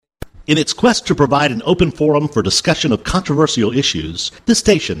In its quest to provide an open forum for discussion of controversial issues, this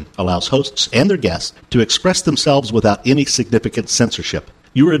station allows hosts and their guests to express themselves without any significant censorship.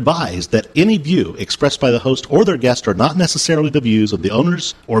 You are advised that any view expressed by the host or their guest are not necessarily the views of the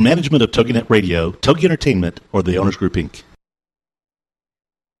owners or management of TogiNet Radio, Togi Entertainment, or the Owners Group, Inc.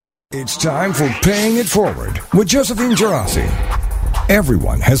 It's time for Paying It Forward with Josephine Girassi.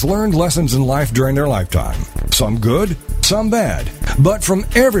 Everyone has learned lessons in life during their lifetime. Some good, some bad. But from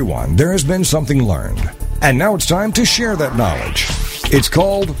everyone, there has been something learned. And now it's time to share that knowledge. It's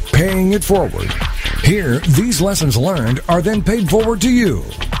called Paying It Forward. Here, these lessons learned are then paid forward to you,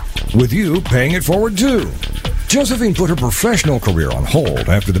 with you paying it forward too. Josephine put her professional career on hold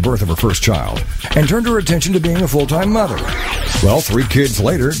after the birth of her first child and turned her attention to being a full-time mother. Well, 3 kids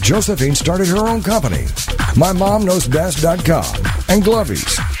later, Josephine started her own company, MyMomKnowsBest.com and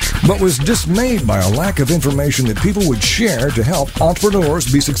Glovies, but was dismayed by a lack of information that people would share to help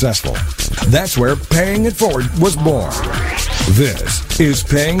entrepreneurs be successful. That's where Paying It Forward was born. This is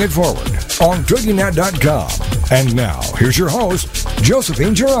Paying It Forward on TogiNet.com. And now, here's your host,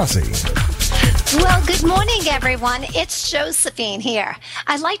 Josephine Girassi. Well, good morning, everyone. It's Josephine here.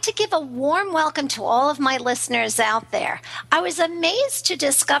 I'd like to give a warm welcome to all of my listeners out there. I was amazed to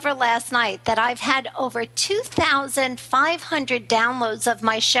discover last night that I've had over 2,500 downloads of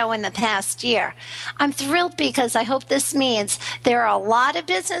my show in the past year. I'm thrilled because I hope this means there are a lot of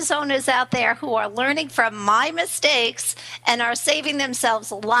business owners out there who are learning from my mistakes and are saving themselves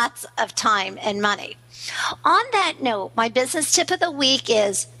lots of time and money. On that note, my business tip of the week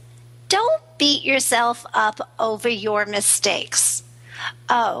is don't beat yourself up over your mistakes.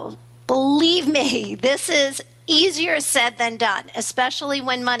 Oh, believe me, this is easier said than done, especially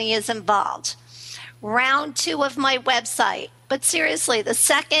when money is involved. Round 2 of my website, but seriously, the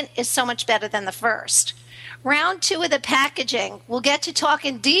second is so much better than the first. Round 2 of the packaging, we'll get to talk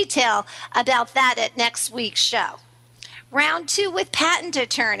in detail about that at next week's show. Round 2 with patent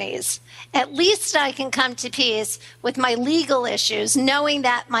attorneys. At least I can come to peace with my legal issues, knowing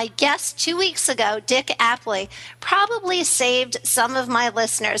that my guest 2 weeks ago, Dick Apley, probably saved some of my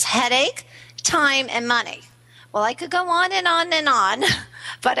listeners headache, time, and money. Well, I could go on and on and on,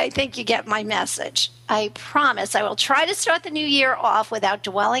 but I think you get my message. I promise I will try to start the new year off without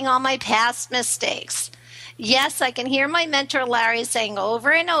dwelling on my past mistakes. Yes, I can hear my mentor Larry saying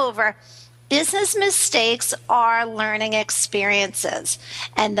over and over, business mistakes are learning experiences.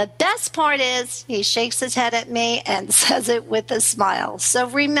 And the best part is he shakes his head at me and says it with a smile. So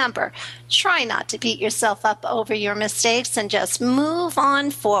remember, try not to beat yourself up over your mistakes and just move on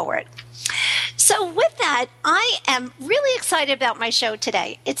forward. So with that, I am really excited about my show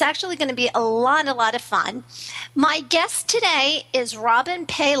today. It's actually going to be a lot of fun. My guest today is Robin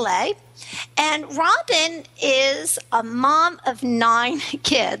Pele. And Robin is a mom of 9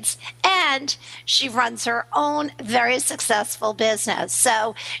 kids, and she runs her own very successful business.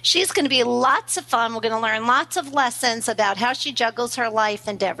 So she's going to be lots of fun. We're going to learn lots of lessons about how she juggles her life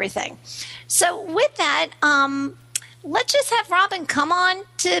and everything. So with that, let's just have Robin come on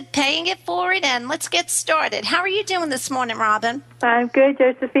to Paying It Forward, and let's get started. How are you doing this morning, Robin? I'm good,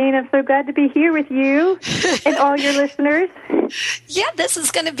 Josephine. I'm so glad to be here with you and all your listeners. Yeah, this is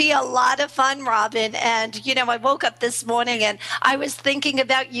going to be a lot of fun, Robin. And, you know, I woke up this morning and I was thinking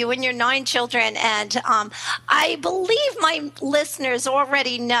about you and your 9 children. And I believe my listeners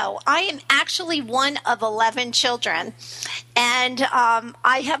already know I am actually one of 11 children. And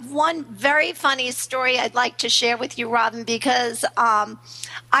I have one very funny story I'd like to share with you, Robin, because I'm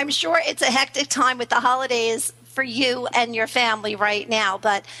sure it's a hectic time with the holidays for you and your family right now.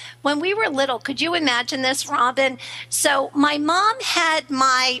 But when we were little, could you imagine this, Robin? So my mom had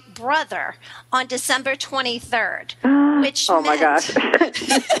my brother on December 23rd, which oh my gosh.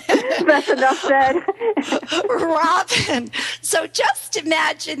 That's enough said. Robin, so just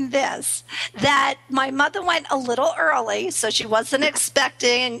imagine this, that my mother went a little early, so she wasn't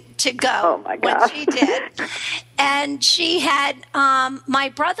expecting to go when she did. And she had,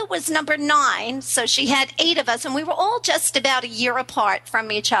 my brother was number 9, so she had 8 of us, and we were all just about a year apart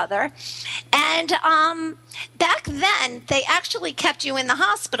from each other. And back then, they actually kept you in the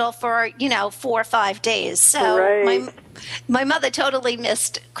hospital for, 4 or 5 days. So right. my mother totally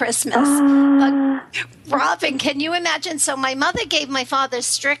missed Christmas. But Robin, can you imagine? So my mother gave my father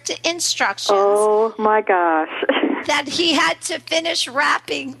strict instructions. Oh, my gosh. That he had to finish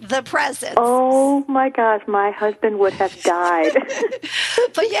wrapping the presents. Oh, my gosh. My husband would have died.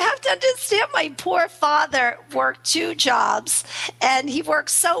 But you have to understand, my poor father worked 2 jobs, and he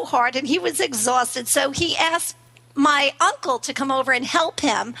worked so hard, and he was exhausted. So he asked my uncle to come over and help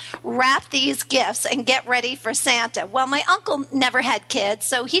him wrap these gifts and get ready for Santa. Well, my uncle never had kids,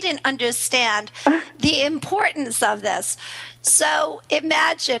 so he didn't understand the importance of this. So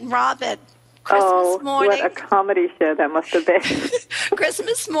imagine, Robin, Christmas morning. What a comedy show that must have been.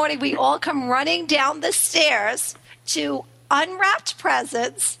 Christmas morning, we all come running down the stairs to unwrapped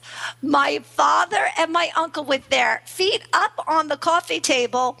presents. My father and my uncle with their feet up on the coffee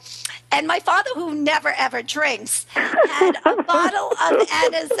table, and my father, who never ever drinks, had a bottle of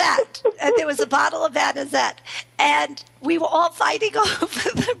Anisette. And there was a bottle of Anisette, and we were all fighting over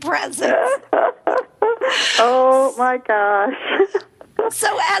the presents. Oh my gosh.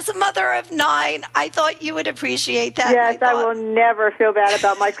 So as a mother of 9, I thought you would appreciate that. Yes, I will never feel bad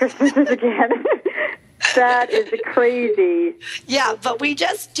about my Christmases again. That is crazy. Yeah, but we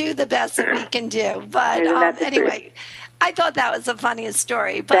just do the best that we can do. But anyway, I thought that was the funniest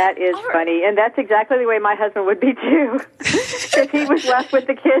story. But that is funny, and that's exactly the way my husband would be too. If he was left with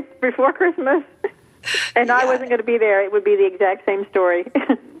the kids before Christmas, and I wasn't going to be there, it would be the exact same story.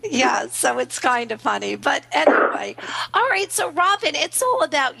 Yeah, so it's kind of funny. But anyway, all right, so Robin, it's all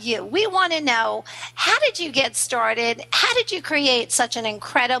about you. We want to know, how did you get started? How did you create such an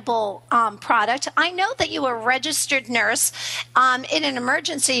incredible product? I know that you were a registered nurse in an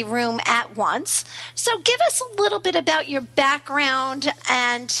emergency room at once. So give us a little bit about your background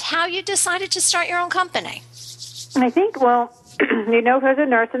and how you decided to start your own company. I think, well, I was a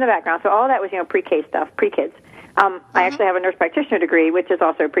nurse in the background, so all that was, pre-K stuff, pre-kids. I actually have a nurse practitioner degree, which is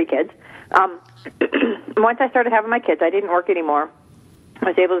also pre-kids. Once I started having my kids, I didn't work anymore. I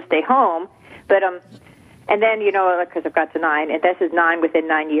was able to stay home, but and then, because I've got to 9, and this is 9 within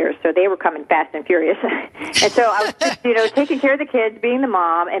 9 years, so they were coming fast and furious. And so I was just, taking care of the kids, being the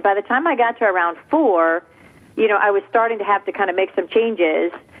mom, and by the time I got to around 4, I was starting to have to kind of make some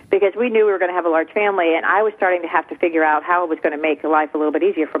changes, because we knew we were going to have a large family, and I was starting to have to figure out how I was going to make life a little bit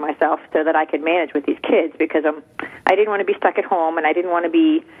easier for myself so that I could manage with these kids, because I didn't want to be stuck at home, and I didn't want to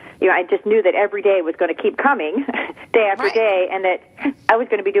be, I just knew that every day was going to keep coming, day after day, and that I was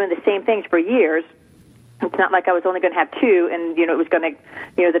going to be doing the same things for years. It's not like I was only going to have 2, and, it was going to,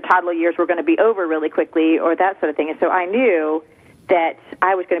 the toddler years were going to be over really quickly, or that sort of thing. And so I knew that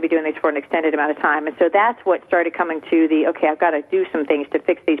I was going to be doing this for an extended amount of time. And so that's what started coming to okay, I've got to do some things to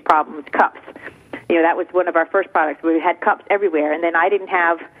fix these problems. Cups. That was one of our first products. We had cups everywhere, and then I didn't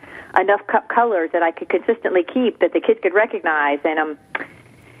have enough cup colors that I could consistently keep that the kids could recognize. And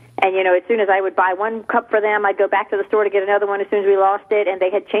as soon as I would buy one cup for them, I'd go back to the store to get another one as soon as we lost it, and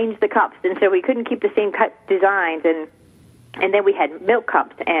they had changed the cups, and so we couldn't keep the same cut designs. And then we had milk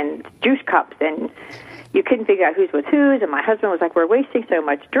cups and juice cups, and you couldn't figure out whose was whose, and my husband was like, we're wasting so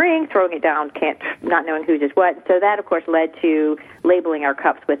much drink, throwing it down, not knowing whose is what. So that, of course, led to labeling our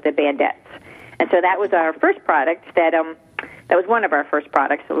cups with the bandettes. And so that was our first product that was one of our first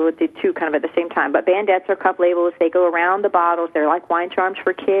products. So we did 2 kind of at the same time. But bandettes are cup labels. They go around the bottles. They're like wine charms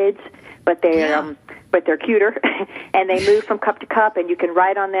for kids, but they're cuter, and they move from cup to cup, and you can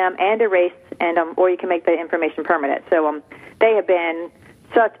write on them and erase, and or you can make the information permanent. So they have been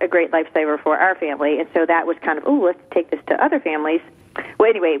such a great lifesaver for our family, and so that was kind of, let's take this to other families. Well,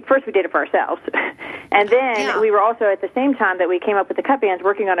 anyway, first we did it for ourselves, and then we were also, at the same time that we came up with the cup bands,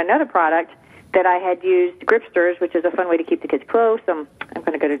 working on another product that I had used, Gripsters, which is a fun way to keep the kids close. I'm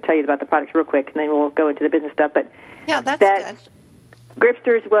going to go to tell you about the products real quick, and then we'll go into the business stuff. But that's good.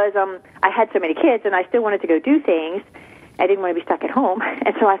 Gripsters was, I had so many kids, and I still wanted to go do things. I didn't want to be stuck at home.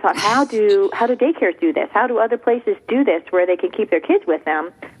 And so I thought, how do daycares do this? How do other places do this where they can keep their kids with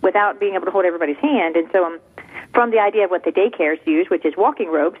them without being able to hold everybody's hand? And so from the idea of what the daycares use, which is walking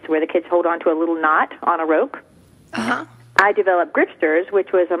ropes, where the kids hold on to a little knot on a rope, I developed Gripsters,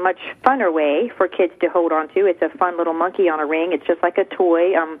 which was a much funner way for kids to hold on to. It's a fun little monkey on a ring. It's just like a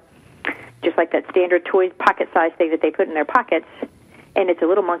toy, just like that standard toy pocket-sized thing that they put in their pockets. And it's a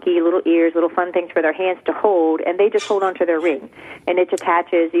little monkey, little ears, little fun things for their hands to hold, and they just hold onto their ring. And it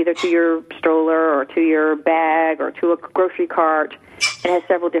attaches either to your stroller or to your bag or to a grocery cart. It has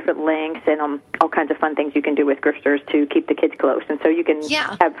several different lengths and all kinds of fun things you can do with Gripsters to keep the kids close. And so you can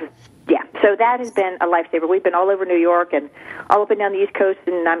have, so that has been a lifesaver. We've been all over New York and all up and down the East Coast,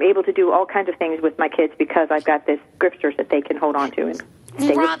 and I'm able to do all kinds of things with my kids because I've got this Gripsters that they can hold on to. And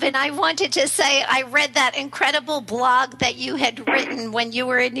Robin, I wanted to say I read that incredible blog that you had written when you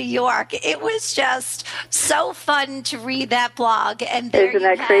were in New York. It was just so fun to read that blog. And isn't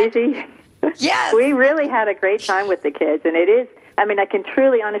that crazy? Yes. We really had a great time with the kids, and it is, I can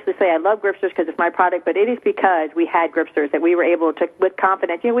truly honestly say I love Gripsters because it's my product, but it is because we had Gripsters that we were able to, with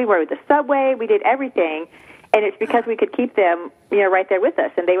confidence, we were with the subway, we did everything, and it's because we could keep them, right there with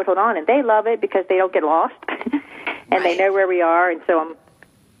us, and they would hold on, and they love it because they don't get lost. and they know where we are. And so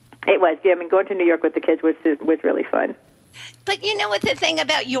going to New York with the kids was really fun. But you know what the thing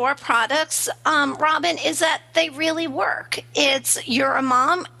about your products, Robin, is that they really work. You're a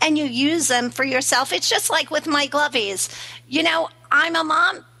mom and you use them for yourself. It's just like with my Glovies. I'm a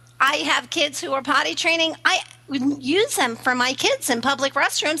mom. I have kids who are potty training. I use them for my kids in public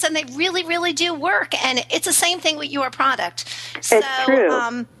restrooms, and they really, really do work. And it's the same thing with your product. It's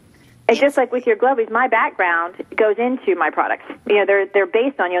true. And just like with your Glovies, my background goes into my products. They're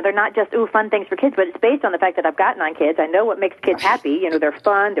based on, they're not just, fun things for kids, but it's based on the fact that I've got 9 kids. I know what makes kids happy. They're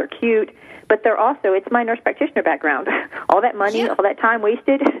fun, they're cute, but it's my nurse practitioner background. All that money, all that time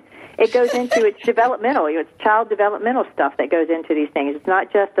wasted, it goes into its developmental, it's child developmental stuff that goes into these things. It's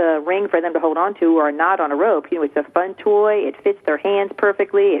not just a ring for them to hold on to or a knot on a rope. It's a fun toy. It fits their hands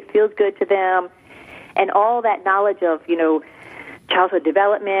perfectly. It feels good to them. And all that knowledge of, childhood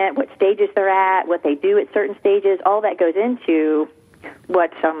development, what stages they're at, what they do at certain stages, all that goes into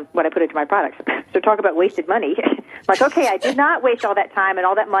what I put into my products. So talk about wasted money. Like, okay, I did not waste all that time and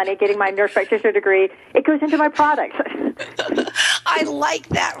all that money getting my nurse practitioner degree. It goes into my products. I like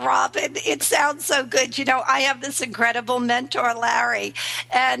that, Robin. It sounds so good. I have this incredible mentor, Larry,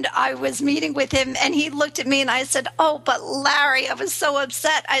 and I was meeting with him, and he looked at me, and I said, "Oh, but Larry," I was so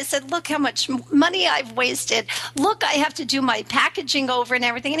upset. I said, "Look how much money I've wasted. Look, I have to do my packaging over and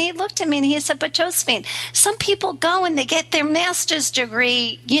everything." And he looked at me, and he said, "But Josephine, some people go and they get their master's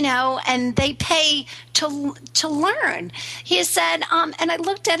degree, and they pay to learn." He said, and I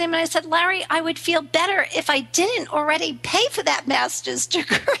looked at him and I said, "Larry, I would feel better if I didn't already pay for that master's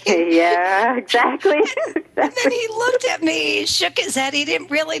degree." Yeah, exactly. And then he looked at me, he shook his head, he didn't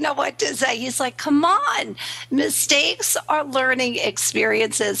really know what to say. He's like, "Come on, mistakes are learning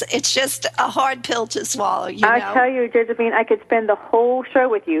experiences. It's just a hard pill to swallow, I tell you, Josephine, I could spend the whole show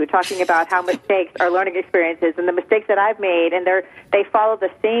with you talking about how mistakes are learning experiences and the mistakes that I've made, and they follow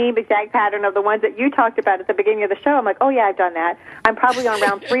the same exact pattern of the ones that you talked about at the beginning of the show. I'm like, oh yeah, I've done that. I'm probably on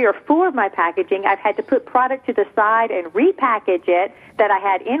round 3 or 4 of my packaging. I've had to put product to the side and repackage it that I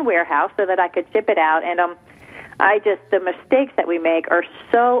had in warehouse so that I could ship it out. And the mistakes that we make are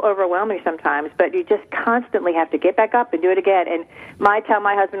so overwhelming sometimes, but you just constantly have to get back up and do it again. And I tell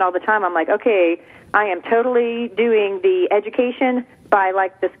my husband all the time, I'm like, okay, I am totally doing the education by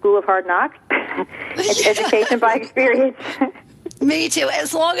like the School of Hard Knocks, education by experience. Me too.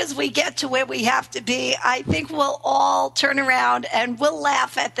 As long as we get to where we have to be, I think we'll all turn around and we'll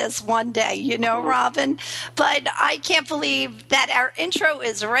laugh at this one day, Robin. But I can't believe that our intro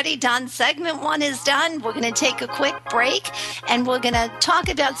is already done. Segment 1 is done. We're going to take a quick break, and we're going to talk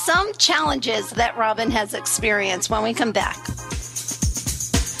about some challenges that Robin has experienced when we come back.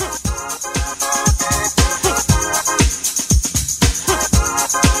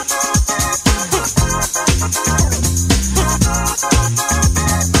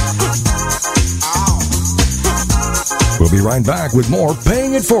 We'll be right back with more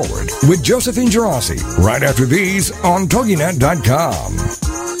Paying It Forward with Josephine Girassi right after these on TogiNet.com.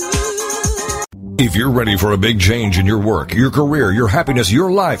 If you're ready for a big change in your work, your career, your happiness,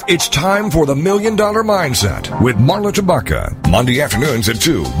 your life, it's time for the $1 Million Mindset with Marla Tabaka. Monday afternoons at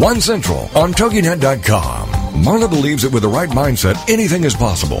 2, 1 Central on TogiNet.com. Marla believes that with the right mindset, anything is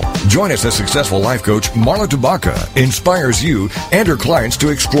possible. Join us as successful life coach Marla Tabaka inspires you and her clients to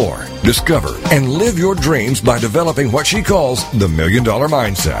explore, discover, and live your dreams by developing what she calls the $1 Million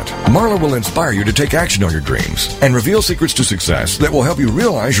Mindset. Marla will inspire you to take action on your dreams and reveal secrets to success that will help you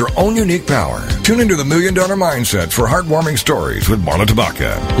realize your own unique power. Tune into the $1 Million Mindset for heartwarming stories with Marla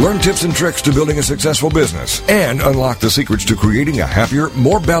Tabaka. Learn tips and tricks to building a successful business and unlock the secrets to creating a happier,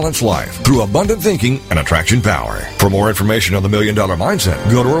 more balanced life through abundant thinking and attraction power. For more information on the $1 Million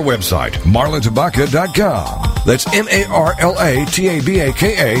Mindset, go to our website, marlatabaka.com. That's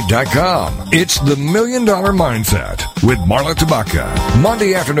MarlaTabaka.com. It's the $1 Million Mindset with Marla Tabaka.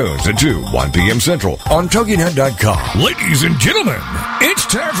 Monday afternoons at 2, 1 p.m. Central on TogiNet.com. Ladies and gentlemen, it's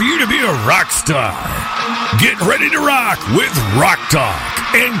time for you to be a rock star. Get ready to rock with Rock Talk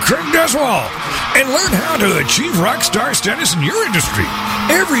and Craig Deswald, and learn how to achieve rock star status in your industry.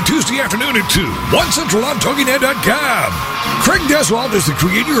 Every Tuesday afternoon at 2, 1 Central on TogiNet.com. Craig Deswald is the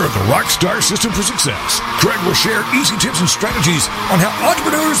creator of the Rockstar System for Success. Craig will share easy tips and strategies on how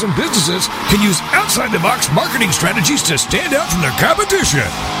entrepreneurs and businesses can use outside-the-box marketing strategies to stand out from their competition.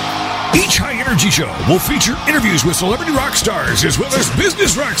 Each high-energy show will feature interviews with celebrity rock stars as well as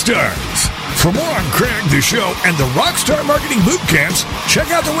business rock stars. For more on Craig, the show, and the Rockstar Marketing Boot Camps,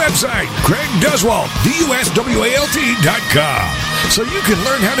 check out the website, CraigDeswald, DUSWALT.com, so you can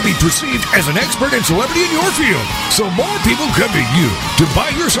learn how to be perceived as an expert and celebrity in your field, so more people come to you to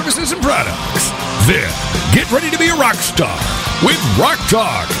buy your services and products. Then, get ready to be a rock star with Rock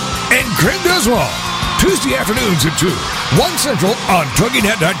Talk and Craig Griswold. Tuesday afternoons at 2, 1 Central on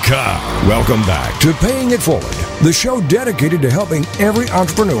TogiNet.com. Welcome back to Paying It Forward, the show dedicated to helping every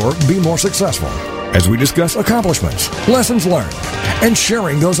entrepreneur be more successful as we discuss accomplishments, lessons learned, and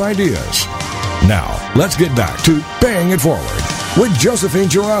sharing those ideas. Now, let's get back to Paying It Forward with Josephine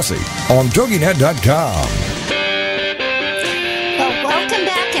Girassi on TogiNet.com. Well, welcome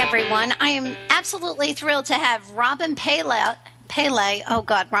back, everyone. I am absolutely thrilled to have Robin Pele. Oh,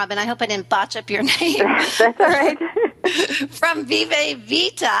 God, Robin, I hope I didn't botch up your name. That's all right. From Vive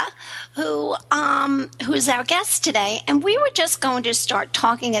Vita, who's our guest today. And we were just going to start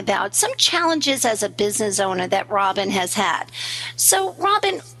talking about some challenges as a business owner that Robin has had. So,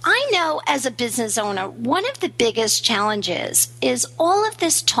 Robin, I know as a business owner, one of the biggest challenges is all of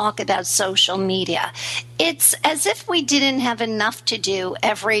this talk about social media. It's as if we didn't have enough to do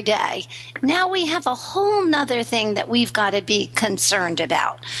every day. Now we have a whole nother thing that we've got to be concerned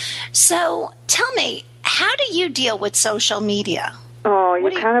about. So tell me, how do you deal with social media? Oh,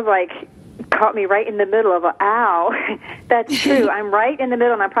 you kind of like caught me right in the middle of ow. That's true. I'm right in the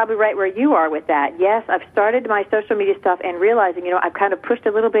middle, and I'm probably right where you are with that. Yes, I've started my social media stuff and realizing, I've kind of pushed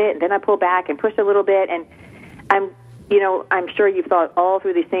a little bit, and then I pull back and push a little bit, and I'm sure you've thought all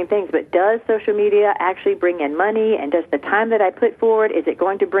through these same things, but does social media actually bring in money, and does the time that I put forward, is it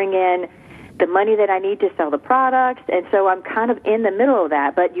going to bring in the money that I need to sell the products? And so I'm kind of in the middle of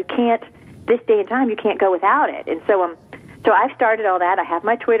that, but you can't, this day and time, you can't go without it. And so I've started all that. I have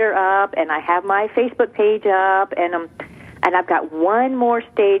my Twitter up, and I have my Facebook page up, and I've got one more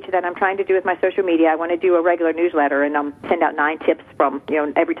stage that I'm trying to do with my social media. I want to do a regular newsletter and send out 9 tips from,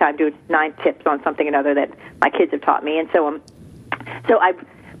 every time do 9 tips on something or another that my kids have taught me. And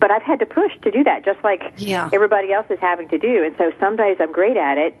but I've had to push to do that, just like everybody else is having to do. And so some days I'm great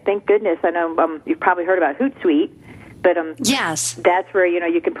at it. Thank goodness. I know you've probably heard about Hootsuite. But yes, that's where,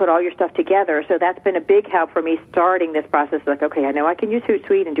 you can put all your stuff together. So that's been a big help for me starting this process. Like, okay, I know I can use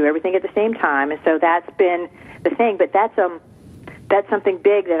Hootsuite and do everything at the same time. And so that's been the thing. But that's something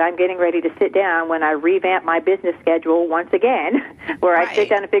big that I'm getting ready to sit down when I revamp my business schedule once again, where I sit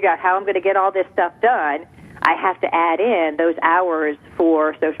down and figure out how I'm going to get all this stuff done. I have to add in those hours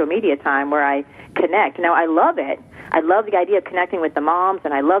for social media time where I connect. Now, I love it. I love the idea of connecting with the moms,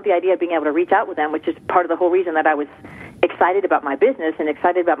 and I love the idea of being able to reach out with them, which is part of the whole reason that I was excited about my business and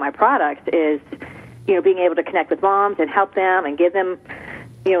excited about my products is, being able to connect with moms and help them and give them,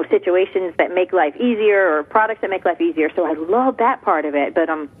 situations that make life easier or products that make life easier. So I love that part of it, but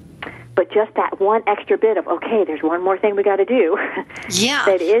just that one extra bit of, okay, there's one more thing we got to do. Yeah.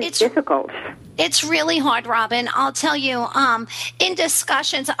 That is difficult. It's really hard, Robin. I'll tell you, in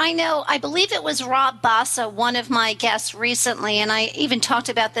discussions, I believe it was Rob Bassa, one of my guests recently, and I even talked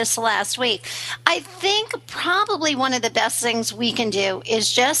about this last week. I think probably one of the best things we can do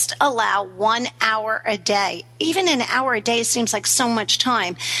is just allow 1 hour a day. Even an hour a day seems like so much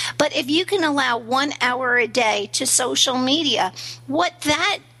time. But if you can allow 1 hour a day to social media, what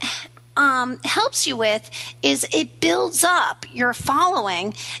that helps you with is it builds up your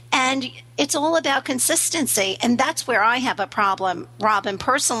following, and it's all about consistency. And that's where I have a problem, Robin,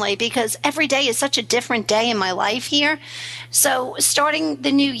 personally, because every day is such a different day in my life here. So starting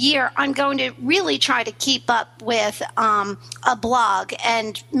the new year, I'm going to really try to keep up with a blog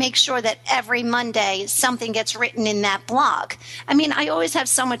and make sure that every Monday something gets written in that blog. I mean, I always have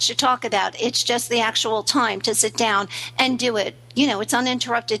so much to talk about. It's just the actual time to sit down and do it. It's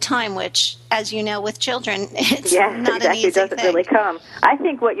uninterrupted time, which, as you know, with children, it's not an easy thing. It doesn't really come. I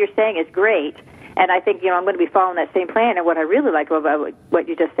think what you're saying is great, and I think, I'm going to be following that same plan. And what I really like about what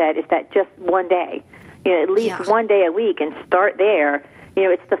you just said is that just one day, at least one day a week, and start there.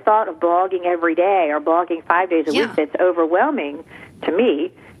 It's the thought of blogging every day or blogging 5 days a week that's overwhelming to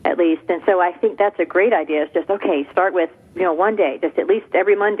me, at least. And so I think that's a great idea. It's just, okay, start with, one day, just at least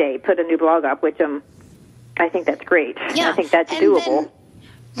every Monday, put a new blog up, which I think that's great. Yeah. I think that's doable.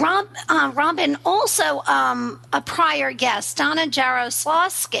 Robin, also a prior guest, Donna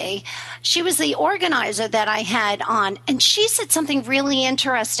Jaroslawski, she was the organizer that I had on, and she said something really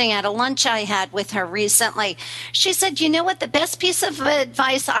interesting at a lunch I had with her recently. She said, you know what, the best piece of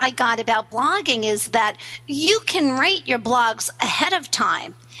advice I got about blogging is that you can write your blogs ahead of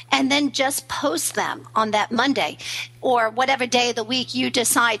time and then just post them on that Monday or whatever day of the week you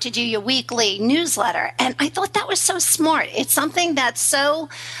decide to do your weekly newsletter. And I thought that was so smart. It's something that's so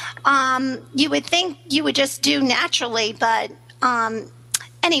you would think you would just do naturally, but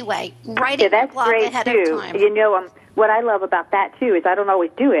anyway, writing a blog ahead of time. What I love about that, too, is I don't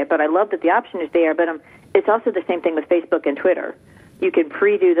always do it, but I love that the option is there. But it's also the same thing with Facebook and Twitter. You can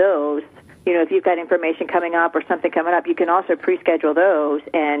pre-do those if you've got information coming up or something coming up, you can also pre-schedule those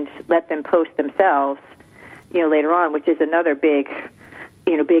and let them post themselves, later on, which is another big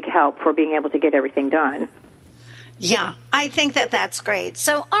help for being able to get everything done. Yeah, I think that's great.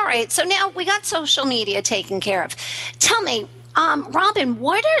 So, all right. So now we got social media taken care of. Tell me, Robin,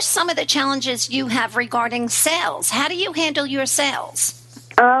 what are some of the challenges you have regarding sales? How do you handle your sales?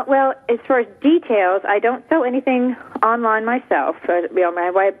 Well, as far as details, I don't sell anything online myself.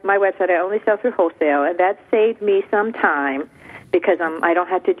 My website, I only sell through wholesale, and that saved me some time because I don't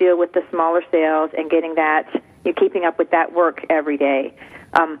have to deal with the smaller sales and getting that, keeping up with that work every day.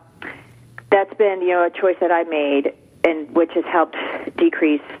 That's been, a choice that I made, and which has helped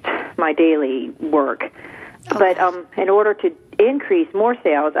decrease my daily work. Okay. But in order to increase more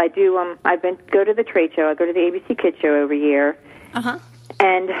sales, I do. Go to the trade show. I go to the ABC Kids Show every year. Uh-huh.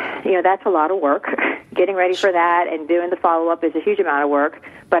 And, that's a lot of work. Getting ready for that and doing the follow-up is a huge amount of work.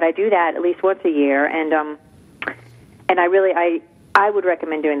 But I do that at least once a year, and I would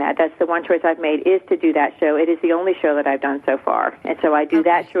recommend doing that. That's the one choice I've made, is to do that show. It is the only show that I've done so far. And so I do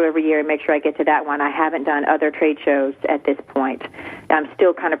that show every year and make sure I get to that one. I haven't done other trade shows at this point. I'm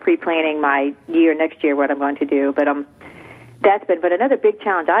still kind of pre-planning my next year, what I'm going to do. But but another big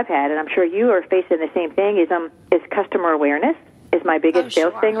challenge I've had, and I'm sure you are facing the same thing, is customer awareness is my biggest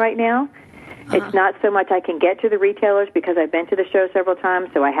sales thing right now. It's not so much I can get to the retailers because I've been to the show several times,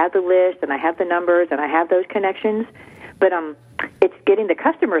 so I have the list and I have the numbers and I have those connections. But it's getting the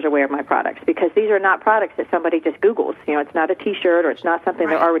customers aware of my products, because these are not products that somebody just Googles. It's not a T-shirt, or it's not something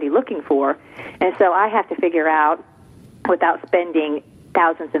they're already looking for. And so I have to figure out, without spending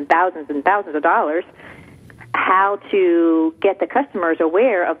thousands and thousands and thousands of dollars, how to get the customers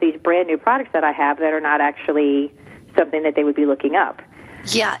aware of these brand new products that I have that are not actually something that they would be looking up.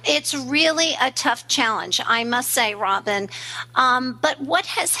 Yeah, it's really a tough challenge, I must say, Robin. But what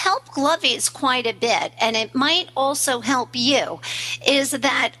has helped Glovies quite a bit, and it might also help you, is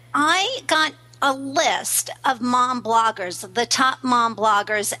that I got a list of mom bloggers, the top mom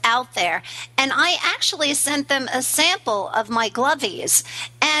bloggers out there, and I actually sent them a sample of my Glovies.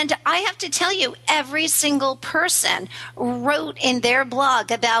 And I have to tell you, every single person wrote in their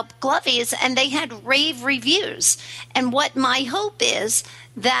blog about Glovies, and they had rave reviews. And what my hope is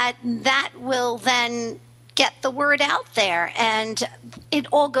that will then get the word out there. And it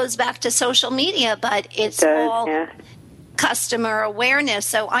all goes back to social media, but it's all customer awareness.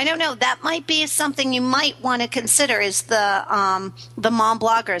 So I don't know, that might be something you might want to consider, is the mom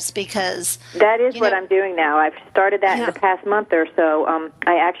bloggers, because that is what I'm doing now. I've started that in the past month or so.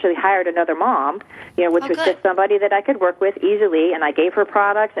 I actually hired another mom, which was just somebody that I could work with easily, and I gave her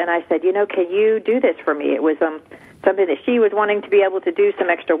products, and I said, can you do this for me? It was something that she was wanting to be able to do some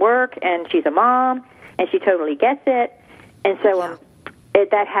extra work, and she's a mom, and she totally gets it. And so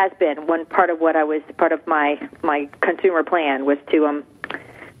that has been one part of what part of my consumer plan, was to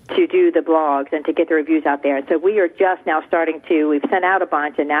do the blogs and to get the reviews out there. And so we are just now we've sent out a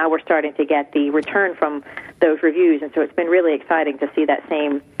bunch, and now we're starting to get the return from those reviews. And so it's been really exciting to see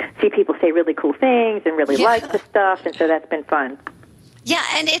people say really cool things and really like the stuff. And so that's been fun. Yeah,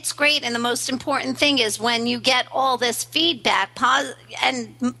 and it's great. And the most important thing is when you get all this feedback,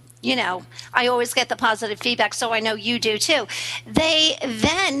 and I always get the positive feedback, so I know you do too. They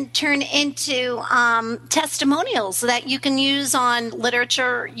then turn into testimonials that you can use on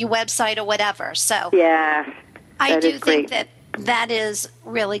literature, your website, or whatever. So I do think that is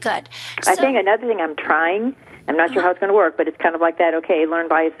really good. I think another thing I'm trying, I'm not sure how it's going to work, but it's kind of like that, learn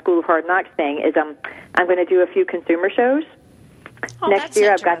by a School of Hard Knocks thing, is I'm going to do a few consumer shows. Next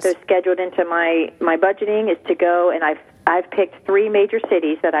year. I've got those scheduled into my budgeting, is to go, and I've picked 3 major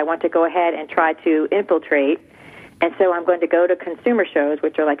cities that I want to go ahead and try to infiltrate. And so I'm going to go to consumer shows,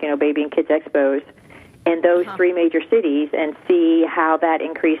 which are like, baby and kids expos, in those 3 major cities, and see how that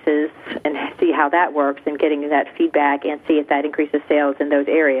increases and see how that works, and getting that feedback and see if that increases sales in those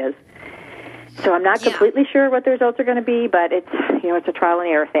areas. So I'm not completely sure what the results are going to be, but it's, it's a trial and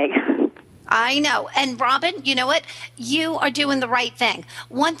error thing. I know. And Robin, you know what? You are doing the right thing.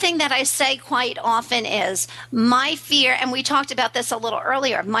 One thing that I say quite often is my fear, and we talked about this a little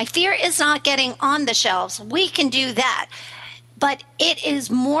earlier, my fear is not getting on the shelves. We can do that. But it is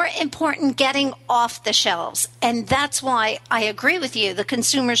more important getting off the shelves. And that's why I agree with you. The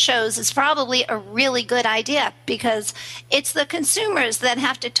consumer shows is probably a really good idea, because it's the consumers that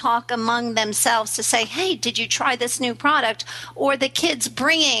have to talk among themselves to say, hey, did you try this new product? Or the kids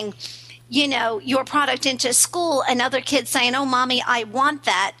bringing your product into school, and other kids saying, oh, Mommy, I want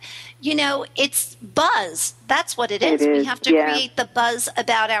that. it's buzz. That's what it is. We have to create the buzz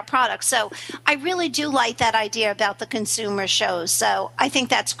about our products. So I really do like that idea about the consumer shows. So I think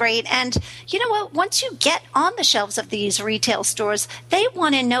that's great. And you know what? Once you get on the shelves of these retail stores, they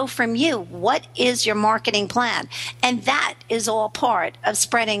want to know from you, what is your marketing plan? And that is all part of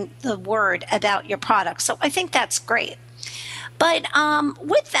spreading the word about your products. So I think that's great. But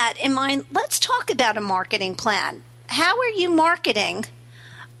with that in mind, let's talk about a marketing plan. How are you marketing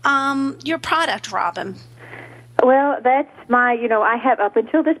your product, Robin? Well, that's I have, up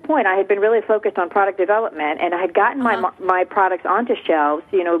until this point, I had been really focused on product development, and I had gotten my products onto shelves,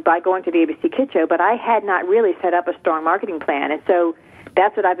 by going to the ABC Kids Show, but I had not really set up a strong marketing plan. And so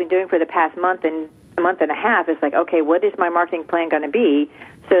that's what I've been doing for the past month and a half. Is like, okay, what is my marketing plan going to be,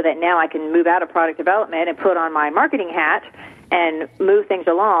 so that now I can move out of product development and put on my marketing hat and move things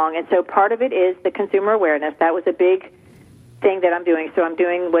along. And so part of it is the consumer awareness. That was a big thing that I'm doing. So I'm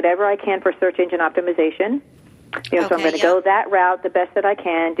doing whatever I can for search engine optimization. So I'm going to go that route the best that I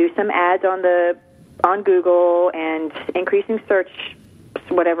can, do some ads on Google and increasing search,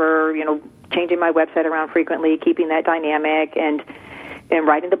 whatever, changing my website around frequently, keeping that dynamic, and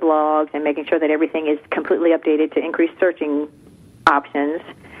writing the blogs and making sure that everything is completely updated to increase searching options.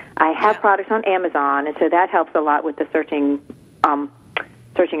 I have products on Amazon, and so that helps a lot with the searching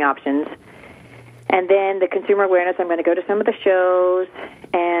options. And then the consumer awareness, I'm going to go to some of the shows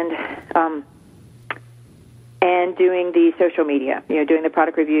and doing the social media, doing the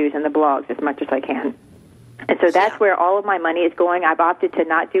product reviews and the blogs as much as I can. And so that's where all of my money is going. I've opted to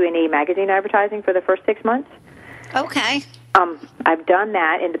not do any magazine advertising for the first 6 months. Okay. I've done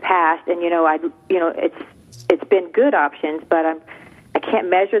that in the past, and it's been good options, but I can't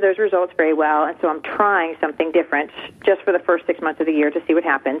measure those results very well, and so I'm trying something different just for the first 6 months of the year to see what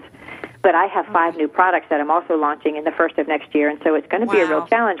happens. But I have 5 new products that I'm also launching in the first of next year, and so it's going to be a real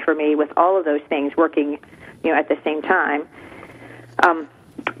challenge for me with all of those things working, at the same time.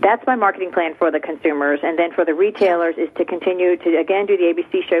 That's my marketing plan for the consumers. And then for the retailers is to continue to, again, do the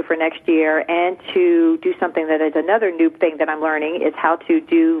ABC show for next year, and to do something that is another new thing that I'm learning, is how to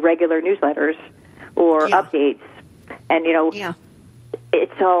do regular newsletters or updates. And,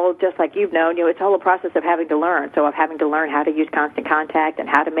 it's all, just like you've known, it's all a process of having to learn. So of having to learn how to use Constant Contact and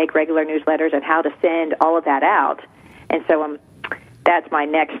how to make regular newsletters and how to send all of that out. And so that's my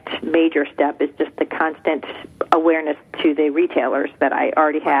next major step, is just the constant awareness to the retailers that I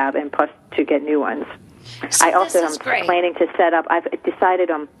already have, and plus to get new ones. So I also am planning to set up, I've decided,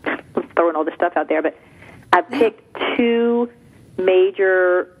 I'm throwing all this stuff out there, but I've picked 2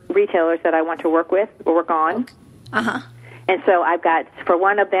 major retailers that I want to work on. And so I've got, for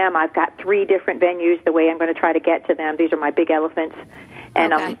one of them, I've got 3 different venues, the way I'm going to try to get to them. These are my big elephants.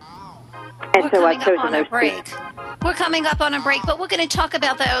 And so I've chosen those 3. We're coming up on a break, but we're going to talk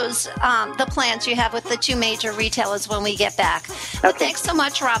about those, the plans you have with the 2 major retailers when we get back. But thanks so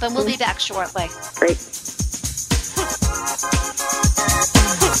much, Robin. We'll be back shortly. Great.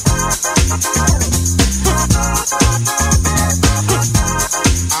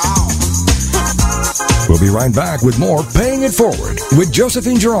 We'll be right back with more Paying It Forward with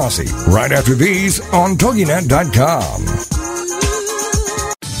Josephine Girassi right after these on TogiNet.com.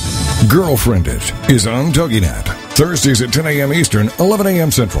 Girlfriended is on TogiNet. Thursdays at 10 a.m. Eastern, 11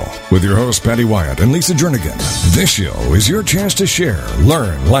 a.m. Central, with your hosts Patty Wyatt and Lisa Jernigan. This show is your chance to share,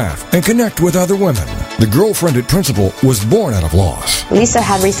 learn, laugh, and connect with other women. The Girlfriended principle was born out of loss. Lisa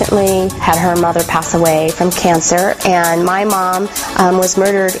had recently had her mother pass away from cancer, and my mom was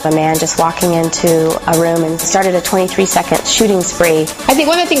murdered. A man just walking into a room and started a 23-second shooting spree. I think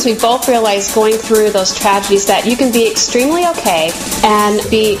one of the things we both realized going through those tragedies, that you can be extremely okay and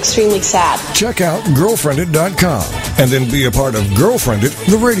be extremely sad. Check out Girlfriended.com. And then be a part of Girlfriended,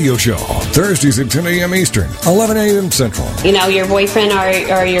 the radio show. Thursdays at 10 a.m. Eastern, 11 a.m. Central. Your boyfriend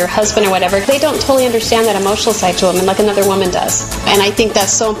or your husband or whatever, they don't totally understand that emotional side to women like another woman does. And I think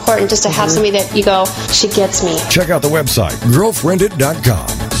that's so important, just to have somebody that you go, she gets me. Check out the website, Girlfriended.com.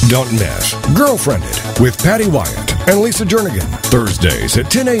 Don't miss Girlfriended with Patty Wyatt and Lisa Jernigan. Thursdays at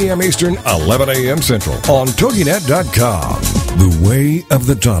 10 a.m. Eastern, 11 a.m. Central on TogiNet.com. The Way of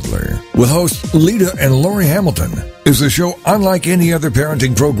the Toddler with hosts Lita and Lori Hamilton is a show unlike any other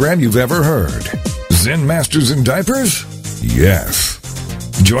parenting program you've ever heard. Zen Masters in Diapers? Yes.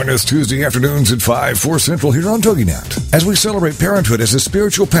 Join us Tuesday afternoons at 4 Central here on TogiNet as we celebrate parenthood as a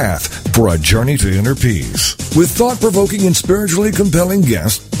spiritual path for a journey to inner peace. With thought-provoking and spiritually compelling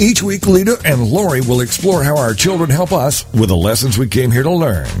guests, each week Lita and Lori will explore how our children help us with the lessons we came here to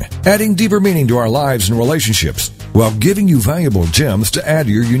learn, adding deeper meaning to our lives and relationships while giving you valuable gems to add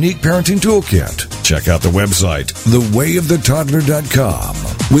to your unique parenting toolkit. Check out the website, thewayofthetoddler.com.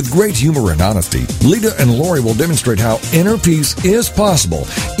 With great humor and honesty, Lita and Lori will demonstrate how inner peace is possible,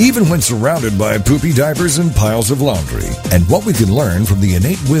 even when surrounded by poopy diapers and piles of laundry, and what we can learn from the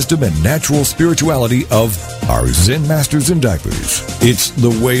innate wisdom and natural spirituality of our Zen masters in diapers. It's The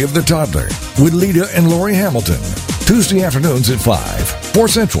Way of the Toddler with Lita and Lori Hamilton. Tuesday afternoons at 5, 4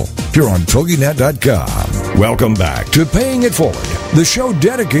 Central, here on TogiNet.com. Welcome back to Paying It Forward, the show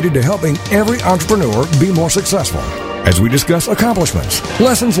dedicated to helping every entrepreneur be more successful, as we discuss accomplishments,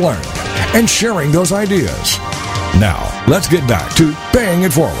 lessons learned, and sharing those ideas. Now, let's get back to Paying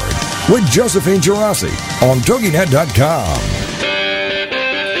It Forward with Josephine Girassi on TogiNet.com.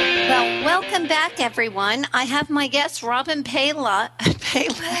 Welcome back, everyone. I have my guest, Robin Pele.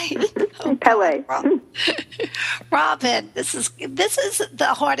 Oh, Pele. Robin, this is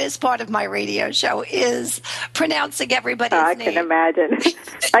the hardest part of my radio show is pronouncing everybody's name. I can imagine.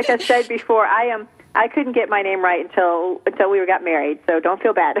 Like I said before, I couldn't get my name right until we got married, so don't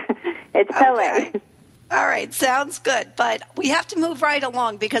feel bad. It's Pele. Okay. All right, sounds good. But we have to move right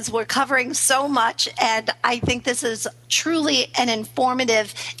along because we're covering so much, and I think this is truly an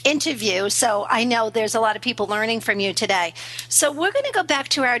informative interview. So I know there's a lot of people learning from you today. So we're going to go back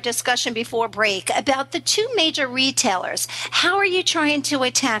to our discussion before break about the two major retailers. How are you trying to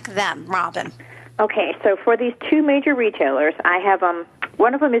attack them, Robin? Okay, so for these two major retailers, I have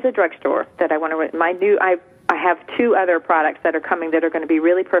one of them is a drugstore that I want to. I have two other products that are coming that are going to be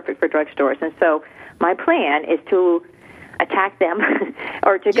really perfect for drugstores, and so my plan is to attack them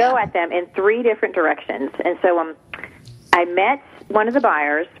or to go at them in three different directions. And so I met one of the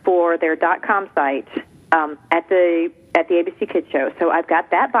buyers for their .com site at the ABC Kids Show. So I've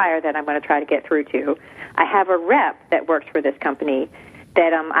got that buyer that I'm going to try to get through to. I have a rep that works for this company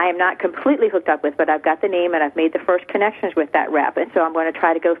that I am not completely hooked up with, but I've got the name and I've made the first connections with that rep. And so I'm going to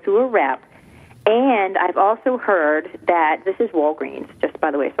try to go through a rep. And I've also heard that this is Walgreens, just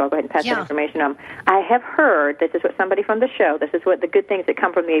by the way, so I'll go ahead and pass that information on. I have heard, this is what somebody from the show, this is what the good things that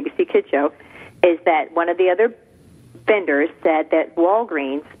come from the ABC Kids Show, is that one of the other vendors said that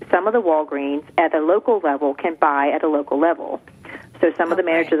Walgreens, some of the Walgreens at a local level can buy at a local level. So some of the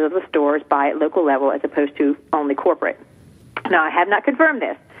managers of the stores buy at local level as opposed to only corporate. Now, I have not confirmed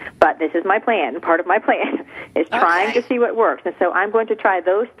this, but this is my plan. Part of my plan is trying to see what works. And so I'm going to try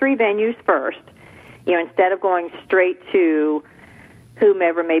those three venues first, instead of going straight to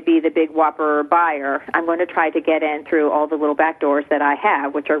whomever may be the big whopper buyer. I'm going to try to get in through all the little back doors that I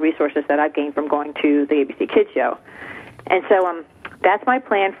have, which are resources that I've gained from going to the ABC Kids Show. And so that's my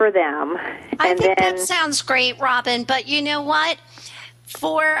plan for them. I think that sounds great, Robin, but you know what?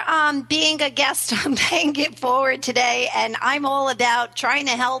 For being a guest on Paying It Forward today, and I'm all about trying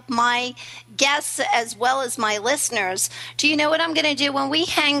to help my guests as well as my listeners. Do you know what I'm going to do when we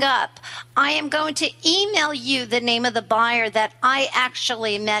hang up? I am going to email you the name of the buyer that I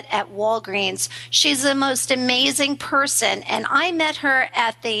actually met at Walgreens. She's the most amazing person, and I met her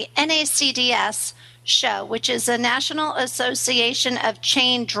at the NACDS show, which is the National Association of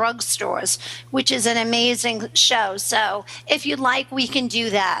Chain Drugstores, which is an amazing show. So if you'd like, we can do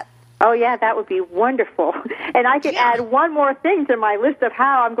that. Oh, yeah, that would be wonderful. And I could add one more thing to my list of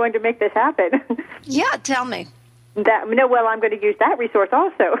how I'm going to make this happen. Yeah, tell me. I'm going to use that resource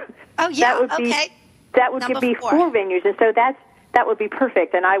also. Oh, yeah, That would be 4 venues, and so that would be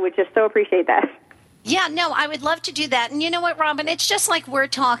perfect, and I would just so appreciate that. Yeah, no, I would love to do that. And you know what, Robin? It's just like we're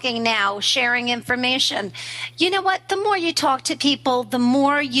talking now, sharing information. You know what? The more you talk to people, the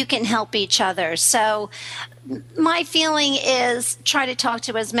more you can help each other. So my feeling is try to talk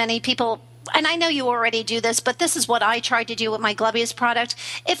to as many people. And I know you already do this, but this is what I try to do with my Glovius product.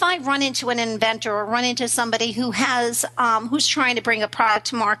 If I run into an inventor or run into somebody who has, who's trying to bring a product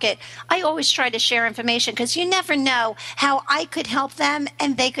to market, I always try to share information because you never know how I could help them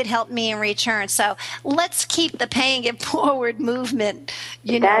and they could help me in return. So let's keep the Paying It Forward movement,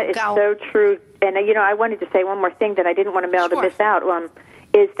 that is going. So true. And, I wanted to say one more thing that I didn't want to be able to miss out on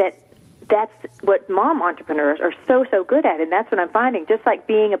is that that's what mom entrepreneurs are so good at, and that's what I'm finding. Just like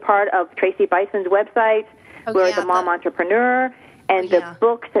being a part of Tracy Bison's website, where the Mom Entrepreneur, and the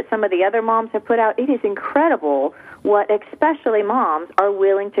books that some of the other moms have put out, it is incredible what especially moms are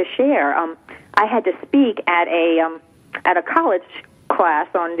willing to share. I had to speak at a college class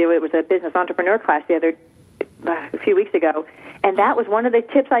it was a business entrepreneur class a few weeks ago, and that was one of the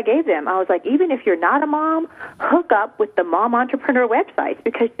tips I gave them. I was like, even if you're not a mom, hook up with the Mom Entrepreneur websites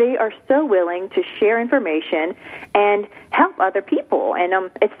because they are so willing to share information and help other people. And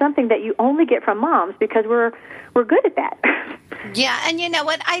it's something that you only get from moms because we're good at that. Yeah, and you know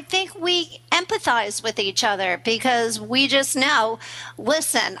what? I think empathize with each other, because we just know,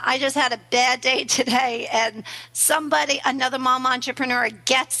 listen, I just had a bad day today, and another mom entrepreneur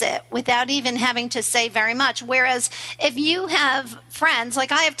gets it without even having to say very much. Whereas if you have friends,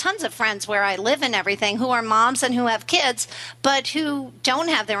 like I have tons of friends where I live and everything, who are moms and who have kids, but who don't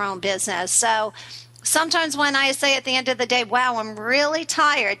have their own business. So sometimes when I say at the end of the day, wow, I'm really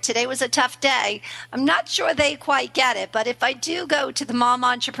tired, today was a tough day, I'm not sure they quite get it. But if I do go to the Mom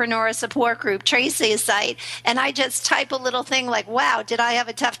Entrepreneur Support Group, Tracy's site, and I just type a little thing like, wow, did I have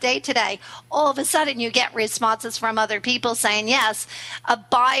a tough day today? All of a sudden you get responses from other people saying, yes, a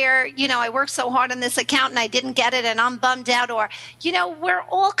buyer, I worked so hard on this account and I didn't get it and I'm bummed out. Or, we're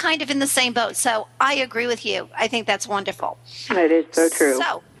all kind of in the same boat. So I agree with you. I think that's wonderful. It is so true.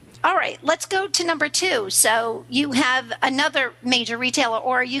 So, all right, let's go to number 2. So you have another major retailer,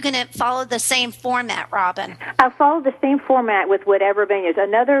 or are you going to follow the same format, Robin? I'll follow the same format with whatever venues.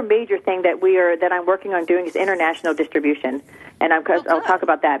 Another major thing that I'm working on doing is international distribution, and I'll talk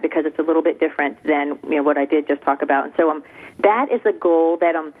about that because it's a little bit different than what I did just talk about. And so that is a goal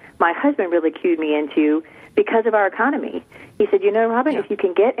that my husband really cued me into because of our economy. He said, Robin, if you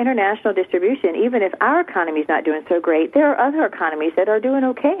can get international distribution, even if our economy's not doing so great, there are other economies that are doing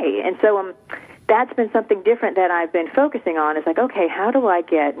okay. And so that's been something different that I've been focusing on. It's like, okay, how do I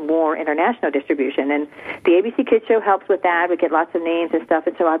get more international distribution? And the ABC Kids Show helps with that. We get lots of names and stuff.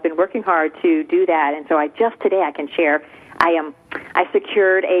 And so I've been working hard to do that. And so today I can share, I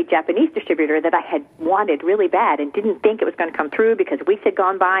secured a Japanese distributor that I had wanted really bad and didn't think it was going to come through because weeks had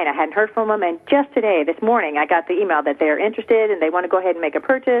gone by and I hadn't heard from them. And just today, this morning, I got the email that they're interested and they want to go ahead and make a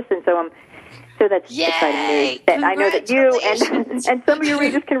purchase. And so that's exciting news that I know that you and some of your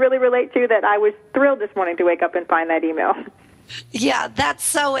readers can really relate to, that I was thrilled this morning to wake up and find that email. Yeah, that's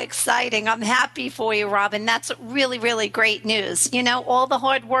so exciting. I'm happy for you, Robin. That's really, really great news. All the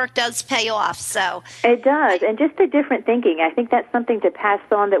hard work does pay off. So it does. And just the different thinking, I think that's something to pass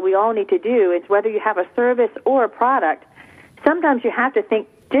on that we all need to do. It's whether you have a service or a product. Sometimes you have to think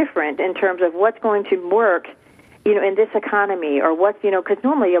different in terms of what's going to work, in this economy, or what's, because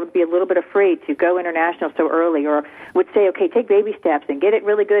normally I would be a little bit afraid to go international so early, or would say, okay, take baby steps and get it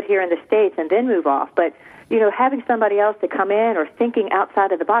really good here in the States and then move off. But having somebody else to come in or thinking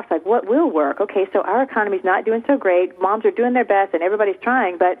outside of the box, like what will work? Okay, so our economy's not doing so great. Moms are doing their best and everybody's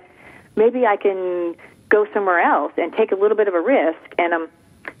trying, but maybe I can go somewhere else and take a little bit of a risk. And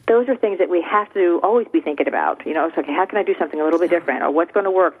those are things that we have to always be thinking about. It's okay, how can I do something a little bit different? Or what's going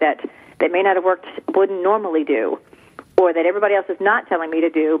to work that may not have worked, wouldn't normally do, or that everybody else is not telling me to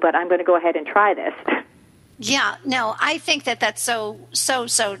do, but I'm going to go ahead and try this. Yeah, no, I think that's so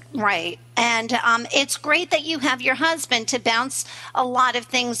right. And it's great that you have your husband to bounce a lot of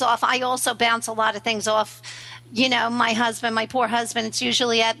things off. I also bounce a lot of things off. My poor husband, it's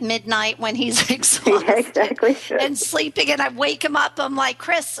usually at midnight when he's exhausted exactly. and sleeping, and I wake him up. I'm like,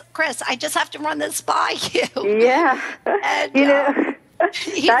 Chris, I just have to run this by you. Yeah. And,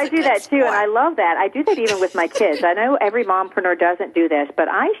 I do that too, and I love that. I do that even with my kids. I know every mompreneur doesn't do this, but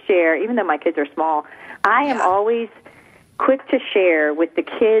I share, even though my kids are small, I am always quick to share with the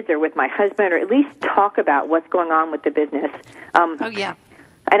kids or with my husband, or at least talk about what's going on with the business.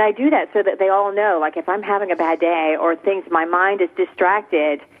 And I do that so that they all know, like if I'm having a bad day or my mind is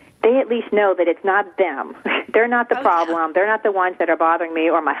distracted, they at least know that it's not them. They're not the problem. Yeah. They're not the ones that are bothering me.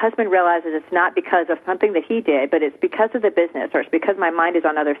 Or my husband realizes it's not because of something that he did, but it's because of the business, or it's because my mind is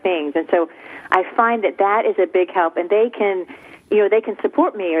on other things. And so I find that is a big help. And they can, they can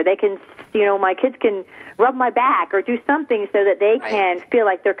support me, or they can, my kids can rub my back or do something so that they can feel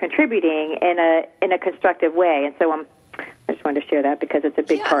like they're contributing in a constructive way. And so I just wanted to share that because it's a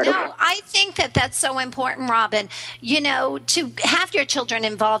big part of it. I think that's so important, Robin, to have your children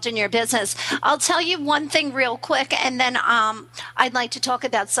involved in your business. I'll tell you one thing real quick, and then I'd like to talk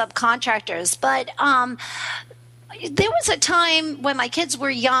about subcontractors. But there was a time when my kids were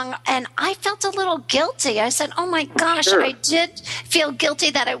young and I felt a little guilty. I said, oh my gosh, Sure. I did feel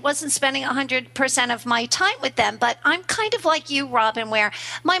guilty that I wasn't spending 100% of my time with them. But I'm kind of like you, Robin, where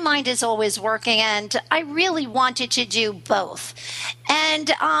my mind is always working, and I really wanted to do both.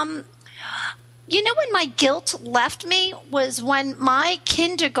 And, when my guilt left me was when my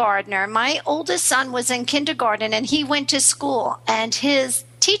kindergartner, my oldest son was in kindergarten, and he went to school, and his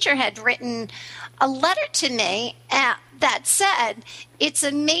teacher had written a letter to me that said, it's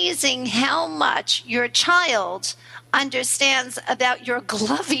amazing how much your child understands about your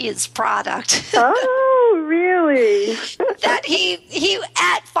Glovies product. Oh, really? That he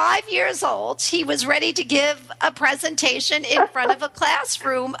at 5 years old, he was ready to give a presentation in front of a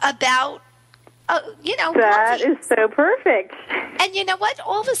classroom about That is so perfect. And you know what?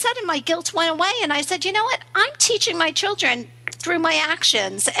 All of a sudden, my guilt went away, and I said, you know what? I'm teaching my children through my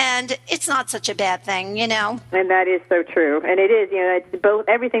actions, and it's not such a bad thing, And that is so true. And it is, it's both.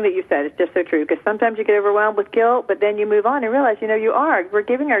 Everything that you said is just so true, because sometimes you get overwhelmed with guilt, but then you move on and realize, we're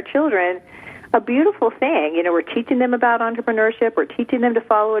giving our children a beautiful thing. We're teaching them about entrepreneurship. We're teaching them to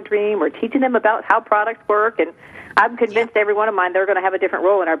follow a dream. We're teaching them about how products work. And I'm convinced every one of mine, they're going to have a different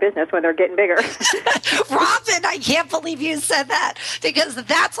role in our business when they're getting bigger. Robin, I can't believe you said that, because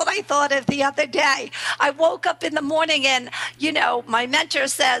that's what I thought of the other day. I woke up in the morning and, my mentor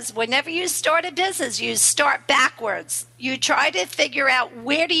says, whenever you start a business, you start backwards. You try to figure out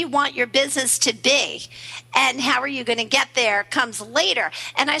where do you want your business to be and how are you going to get there comes later.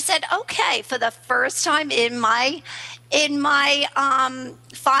 And I said, okay, for the first time in my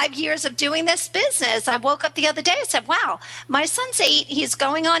 5 years of doing this business, I woke up the other day and said, wow, my son's 8, he's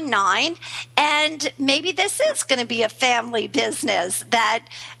going on 9, and maybe this is going to be a family business that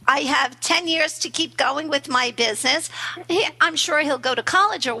I have 10 years to keep going with my business. I'm sure he'll go to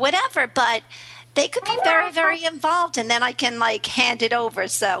college or whatever, but they could be very, very involved, and then I can, hand it over.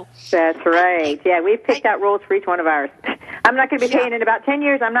 So that's right. Yeah, we've picked out roles for each one of ours. I'm not going to be paying in about 10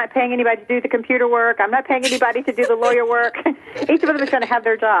 years. I'm not paying anybody to do the computer work. I'm not paying anybody to do the lawyer work. Each of them is going to have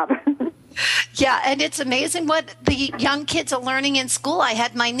their job. Yeah, and it's amazing what the young kids are learning in school. I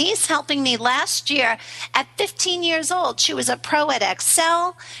had my niece helping me last year at 15 years old. She was a pro at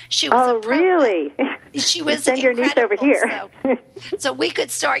Excel. She was really? She was send your niece over here. So we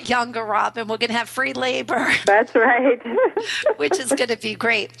could start younger, Robin. We're going to have free labor. That's right. Which is going to be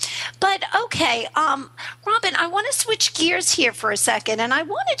great. But, okay, Robin, I want to switch gears here for a second, and I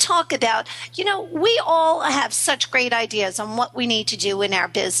want to talk about, we all have such great ideas on what we need to do in our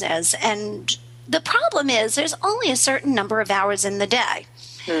business, and the problem is there's only a certain number of hours in the day.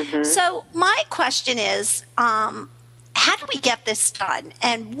 Mm-hmm. So my question is, how do we get this done?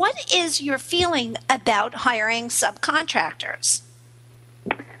 And what is your feeling about hiring subcontractors?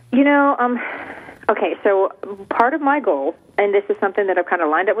 Okay, so part of my goal, and this is something that I've kind of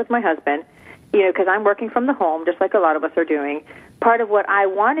lined up with my husband, because I'm working from the home, just like a lot of us are doing, part of what I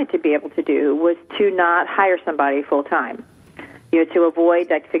wanted to be able to do was to not hire somebody full-time, to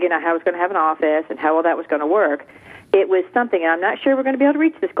avoid figuring out how I was going to have an office and how all that was going to work. It was something, and I'm not sure we're going to be able to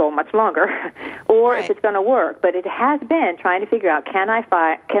reach this goal much longer, or if it's going to work. But it has been trying to figure out, can I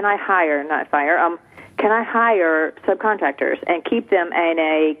hire subcontractors and keep them in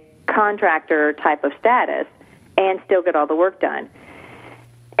a contractor type of status and still get all the work done.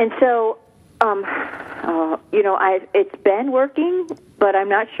 And so, it's been working, but I'm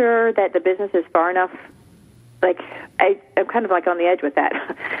not sure that the business is far enough. I'm kind of on the edge with that.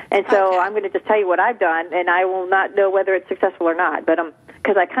 And so I'm going to just tell you what I've done, and I will not know whether it's successful or not. But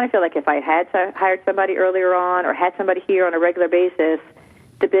because I kind of feel like if I had hired somebody earlier on or had somebody here on a regular basis,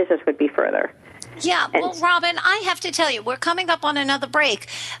 the business would be further. Yeah, well, Robin, I have to tell you, we're coming up on another break,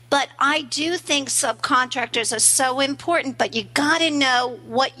 but I do think subcontractors are so important, but you got to know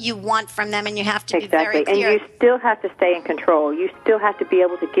what you want from them, and you have to be very clear. And you still have to stay in control. You still have to be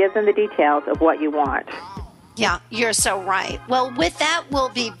able to give them the details of what you want. Yeah, you're so right. Well, with that, we'll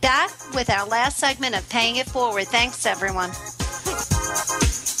be back with our last segment of Paying It Forward. Thanks, everyone.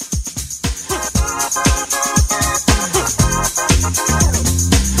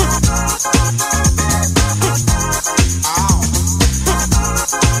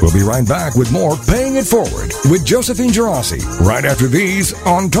 We'll be right back with more Paying It Forward with Josephine Girassi right after these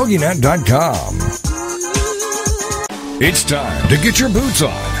on TogiNet.com. It's time to get your boots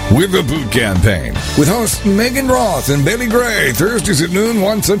on with the Boot Campaign with hosts Megan Roth and Bailey Gray, Thursdays at noon,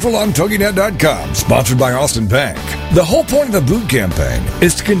 1 Central on TogiNet.com, sponsored by Austin Bank. The whole point of the Boot Campaign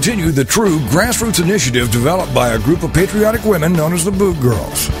is to continue the true grassroots initiative developed by a group of patriotic women known as the Boot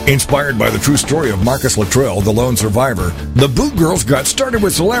Girls. Inspired by the true story of Marcus Luttrell, the lone survivor, the Boot Girls got started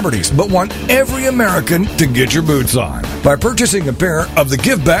with celebrities but want every American to get your boots on by purchasing a pair of the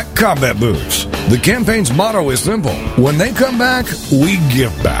Give Back Combat Boots. The campaign's motto is simple: when they come back, we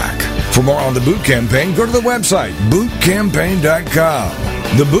give back. For more on the Boot Campaign, go to the website,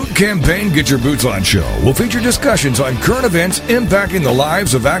 bootcampaign.com. The Boot Campaign Get Your Boots On show will feature discussions on current events impacting the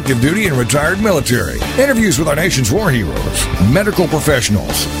lives of active duty and retired military, interviews with our nation's war heroes, medical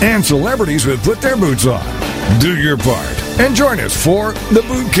professionals, and celebrities who have put their boots on. Do your part and join us for the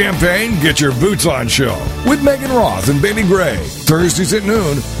Boot Campaign Get Your Boots On show with Megan Roth and Bailey Gray, Thursdays at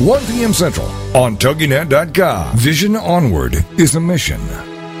noon, 1 p.m. Central on TogiNet.com. Vision Onward is a mission.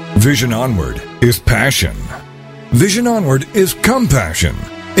 Vision Onward is passion. Vision Onward is compassion.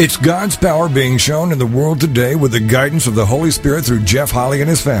 It's God's power being shown in the world today with the guidance of the Holy Spirit through Jeff Holly and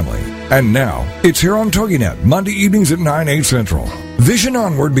his family. And now, it's here on TogiNet, Monday evenings at 9, 8 Central. Vision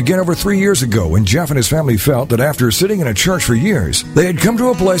Onward began over 3 years ago when Jeff and his family felt that after sitting in a church for years, they had come to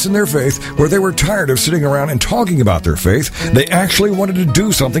a place in their faith where they were tired of sitting around and talking about their faith. They actually wanted to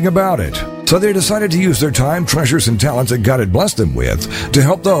do something about it. So they decided to use their time, treasures, and talents that God had blessed them with to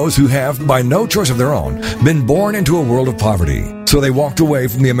help those who have, by no choice of their own, been born into a world of poverty. So they walked away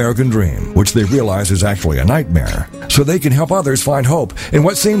from the American dream, which they realize is actually a nightmare, so they can help others find hope in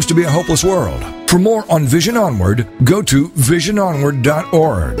what seems to be a hopeless world. For more on Vision Onward, go to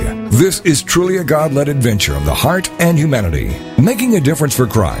visiononward.org. This is truly a God-led adventure of the heart and humanity, making a difference for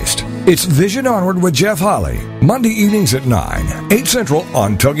Christ. It's Vision Onward with Jeff Holly, Monday evenings at 9, 8 Central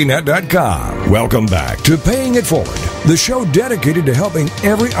on TogiNet.com. Welcome back to Paying It Forward, the show dedicated to helping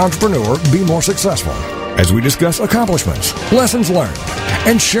every entrepreneur be more successful, as we discuss accomplishments, lessons learned,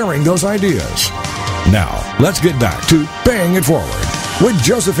 and sharing those ideas. Now, let's get back to Paying It Forward with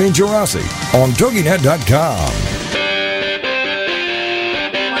Josephine Girassi on TogiNet.com.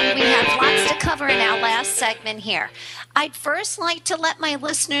 We have lots to cover in our last segment here. I'd first like to let my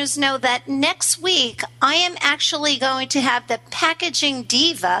listeners know that next week I am actually going to have the packaging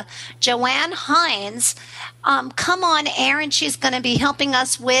diva, Joanne Hines, come on air, and she's going to be helping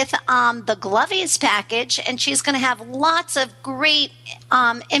us with the Glovies package, and she's going to have lots of great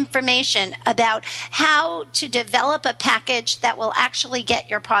information about how to develop a package that will actually get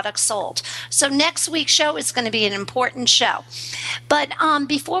your product sold. So next week's show is going to be an important show. But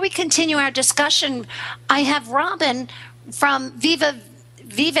before we continue our discussion, I have Robin from Viva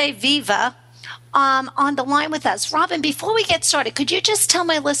on the line with us. Robin, before we get started, could you just tell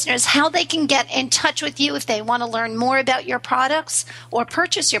my listeners how they can get in touch with you if they want to learn more about your products or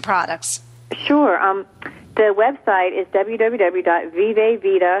purchase your products? Sure. The website is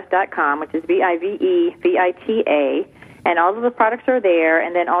www.vivevita.com, which is VIVEVITA, and all of the products are there,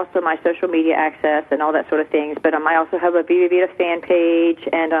 and then also my social media access and all that sort of things. But I also have a Viva Vita fan page,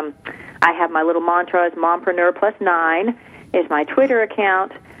 and I have my little mantra is Mompreneur plus 9 is my Twitter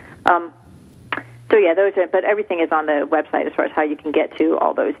account. So yeah, those are, but everything is on the website as far as how you can get to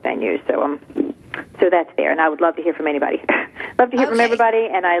all those venues. So that's there, and I would love to hear from anybody. Love to hear from everybody,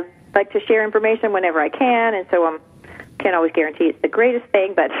 and I like to share information whenever I can, and so can't always guarantee it's the greatest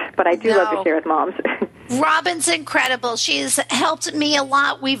thing, but I do love to share with moms. Robin's incredible. She's helped me a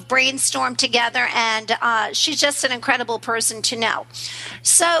lot. We've brainstormed together, and she's just an incredible person to know.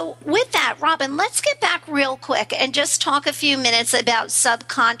 So with that, Robin, let's get back real quick and just talk a few minutes about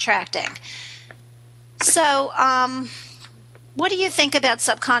subcontracting. So what do you think about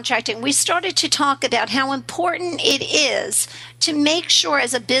subcontracting? We started to talk about how important it is to make sure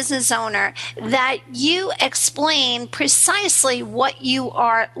as a business owner that you explain precisely what you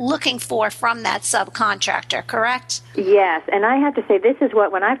are looking for from that subcontractor, correct? Yes, and I have to say this is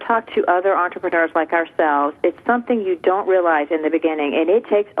what, when I've talked to other entrepreneurs like ourselves, it's something you don't realize in the beginning, and it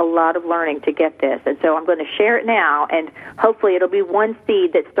takes a lot of learning to get this. And so I'm going to share it now, and hopefully it'll be one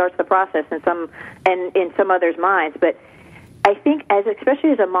seed that starts the process in some others' minds. But I think,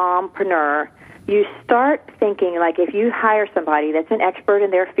 especially as a mompreneur, you start thinking, like, if you hire somebody that's an expert in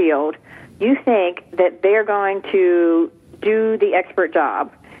their field, you think that they're going to do the expert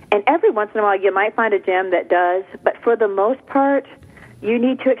job. And every once in a while you might find a gym that does, but for the most part, you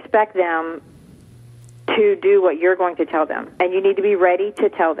need to expect them to do what you're going to tell them, and you need to be ready to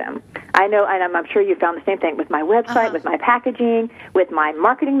tell them. I know, and I'm sure you found the same thing with my website, with my packaging, with my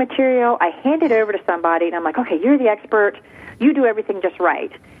marketing material. I hand it over to somebody, and I'm like, okay, you're the expert. You do everything just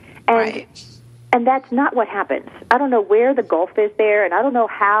right. And that's not what happens. I don't know where the gulf is there, and I don't know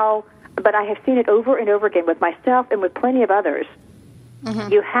how, but I have seen it over and over again with myself and with plenty of others.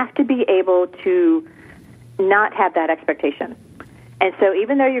 Mm-hmm. You have to be able to not have that expectation. And so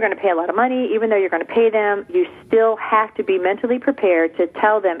even though you're going to pay a lot of money, even though you're going to pay them, you still have to be mentally prepared to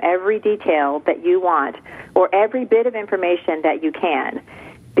tell them every detail that you want or every bit of information that you can,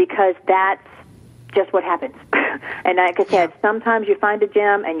 because that's just what happens. And like I said, sometimes you find a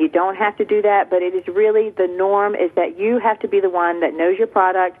gym and you don't have to do that, but it is really the norm is that you have to be the one that knows your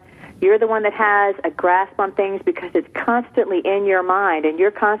product. You're the one that has a grasp on things because it's constantly in your mind and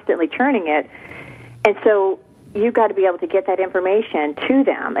you're constantly churning it. And so you've got to be able to get that information to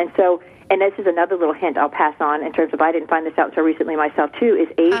them. And so, and this is another little hint I'll pass on in terms of, I didn't find this out until recently myself too, is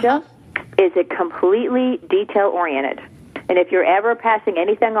Asia is it completely detail-oriented. And if you're ever passing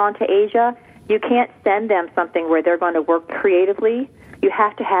anything on to Asia, you can't send them something where they're going to work creatively. You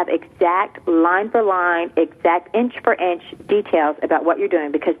have to have exact line for line, exact inch for inch details about what you're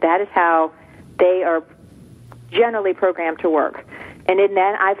doing, because that is how they are generally programmed to work. And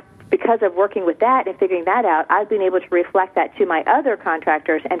then because of working with that and figuring that out, I've been able to reflect that to my other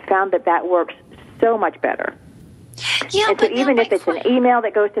contractors and found that works so much better. Yeah, and so even if it's an email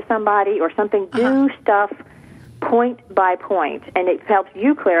that goes to somebody or something, do stuff point by point, and it helps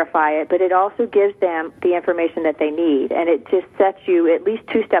you clarify it, but it also gives them the information that they need, and it just sets you at least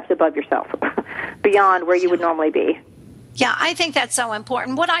 2 steps above yourself, beyond where you would normally be. Yeah, I think that's so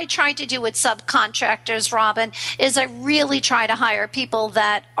important. What I try to do with subcontractors, Robin, is I really try to hire people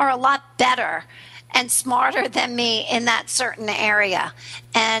that are a lot better and smarter than me in that certain area.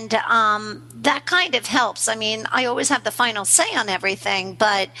 And that kind of helps. I mean, I always have the final say on everything,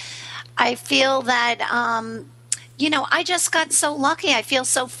 but I feel that, I just got so lucky. I feel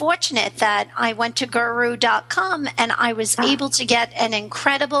so fortunate that I went to Guru.com and I was able to get an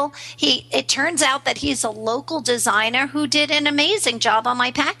incredible, it turns out that he's a local designer who did an amazing job on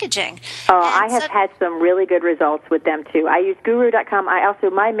my packaging. Oh, I have had some really good results with them too. I use Guru.com.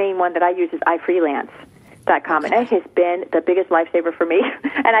 My main one that I use is iFreelance.com, and it has been the biggest lifesaver for me.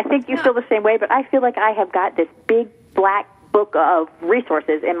 And I think you feel the same way, but I feel like I have got this big black book of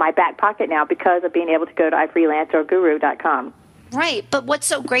resources in my back pocket now because of being able to go to iFreelance or Guru.com. Right. But what's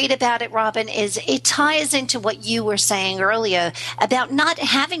so great about it, Robin, is it ties into what you were saying earlier about not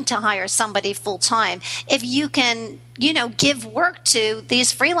having to hire somebody full time. If you can, give work to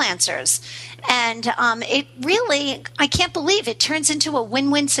these freelancers. And it really, I can't believe it turns into a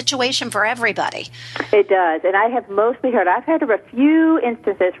win-win situation for everybody. It does. And I have mostly heard, I've had a few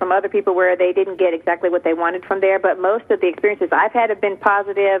instances from other people where they didn't get exactly what they wanted from there, but most of the experiences I've had have been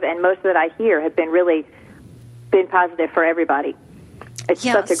positive, and most that I hear have been positive for everybody. It's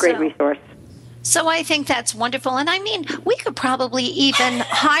such a great resource. So I think that's wonderful. And I mean, we could probably even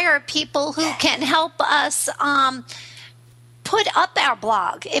hire people who can help us put up our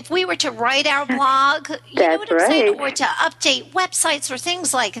blog. If we were to write our blog, you know what I'm saying? Or to update websites or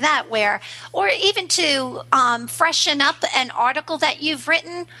things like that, or even to freshen up an article that you've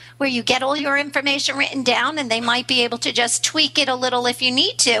written where you get all your information written down and they might be able to just tweak it a little if you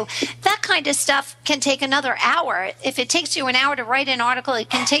need to. That kind of stuff can take another hour. If it takes you an hour to write an article, it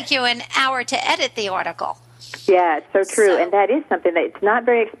can take you an hour to edit the article. Yeah, it's so true. And that is something that it's not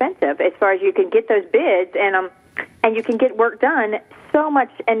very expensive as far as you can get those bids and you can get work done so much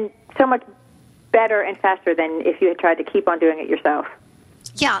better and faster than if you had tried to keep on doing it yourself.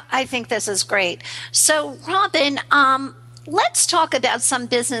 Yeah, I think this is great. So, Robin, let's talk about some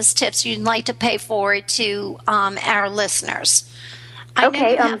business tips you'd like to pay forward to our listeners.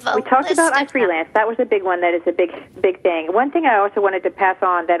 Okay, we talked about iFreelance. That was a big one. That is a big thing. One thing I also wanted to pass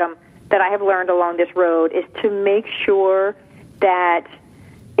on that I have learned along this road is to make sure that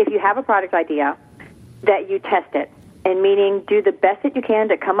if you have a product idea, that you test it, and meaning do the best that you can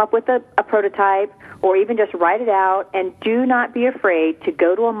to come up with a prototype or even just write it out, and do not be afraid to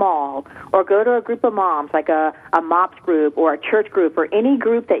go to a mall or go to a group of moms like a MOPS group or a church group or any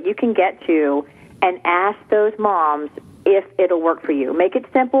group that you can get to and ask those moms if it'll work for you. Make it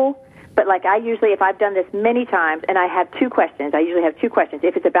simple, but like I usually, if I've done this many times and I have 2 questions, I usually have 2 questions.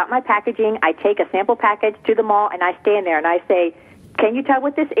 If it's about my packaging, I take a sample package to the mall and I stand there and I say, can you tell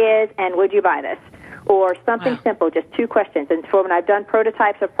what this is and would you buy this? Or something simple, just 2 questions. And so when I've done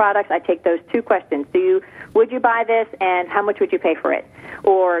prototypes of products, I take those 2 questions. Would you buy this, and how much would you pay for it?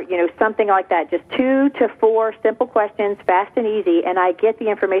 Or, something like that. Just 2 to 4 simple questions, fast and easy, and I get the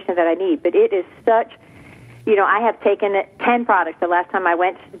information that I need. But it is such, I have taken 10 products. The last time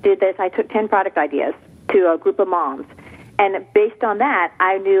I did this, I took 10 product ideas to a group of moms. And based on that,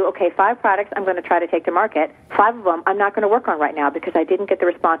 I knew, okay, 5 products I'm going to try to take to market. 5 of them I'm not going to work on right now because I didn't get the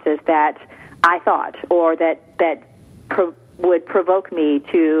responses that I thought, or that would provoke me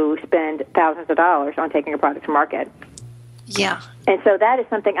to spend thousands of dollars on taking a product to market. Yeah. And so that is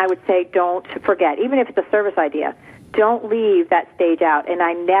something I would say don't forget. Even if it's a service idea, don't leave that stage out, and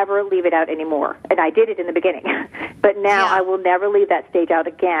I never leave it out anymore. And I did it in the beginning, but now I will never leave that stage out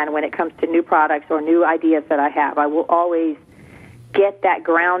again when it comes to new products or new ideas that I have. I will always get that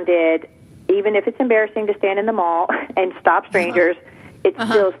grounded, even if it's embarrassing to stand in the mall and stop strangers. It's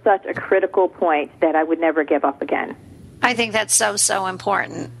still such a critical point that I would never give up again. I think that's so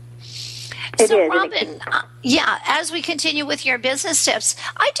important. It is. Robin, as we continue with your business tips,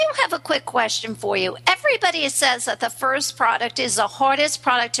 I do have a quick question for you. Everybody says that the first product is the hardest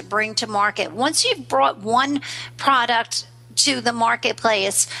product to bring to market. Once you've brought one product to the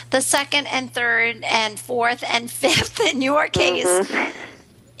marketplace, the second and third and fourth and fifth in your case,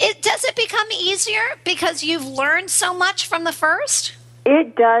 does it become easier because you've learned so much from the first?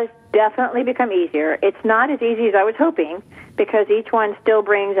 It does definitely become easier. It's not as easy as I was hoping because each one still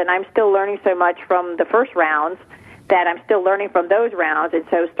brings, and I'm still learning so much from the first rounds that I'm still learning from those rounds. And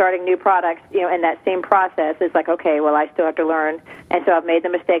so starting new products, in that same process is like, okay, well, I still have to learn. And so I've made the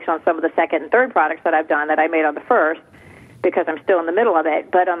mistakes on some of the second and third products that I've done that I made on the first because I'm still in the middle of it.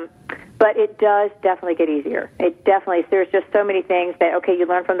 But it does definitely get easier. There's just so many things that, okay, you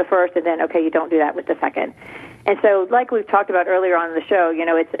learn from the first and then, okay, you don't do that with the second. And so like we've talked about earlier on in the show,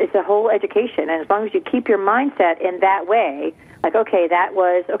 it's a whole education. And as long as you keep your mindset in that way, like, that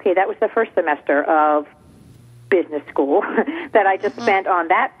was the first semester of business school that I just spent on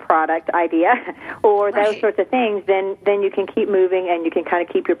that product idea or those sorts of things, then you can keep moving and you can kind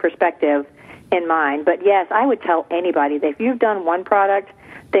of keep your perspective in mind. But yes, I would tell anybody that if you've done one product,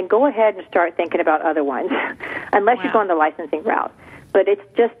 then go ahead and start thinking about other ones, unless you go on the licensing route. But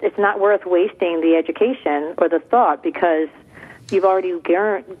it's not worth wasting the education or the thought because you've already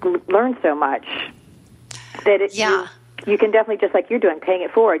learned so much that you can definitely, just like you're doing, paying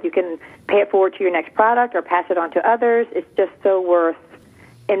it forward. You can pay it forward to your next product or pass it on to others. It's just so worth,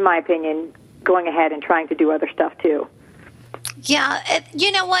 in my opinion, going ahead and trying to do other stuff too. Yeah.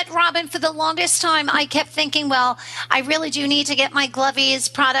 You know what, Robin, for the longest time, I kept thinking, well, I really do need to get my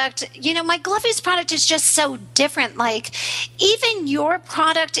Glovies product. My Glovies product is just so different. Like, even your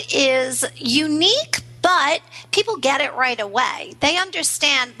product is unique, but people get it right away. They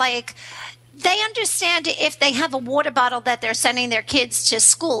understand, if they have a water bottle that they're sending their kids to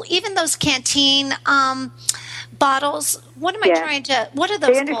school, even those canteen bottles. What am I trying to? What are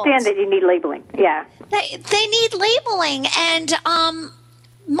those? They understand that you need labeling. Yeah, they need labeling, and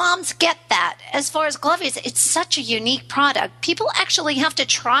moms get that. As far as Glovies, it's such a unique product. People actually have to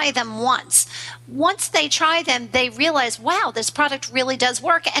try them once. Once they try them, they realize, wow, this product really does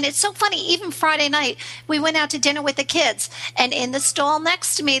work. And it's so funny. Even Friday night, we went out to dinner with the kids, and in the stall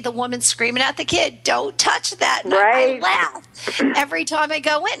next to me, the woman screaming at the kid, "Don't touch that!" And I laugh every time I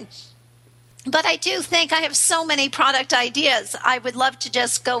go in. But I do think I have so many product ideas. I would love to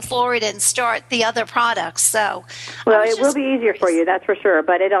just go forward and start the other products. So, well, it will be easier for you, that's for sure.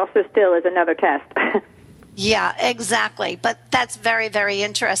 But it also still is another test. Yeah, exactly. But that's very, very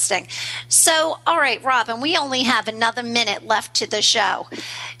interesting. So, all right, Robin, we only have another minute left to the show.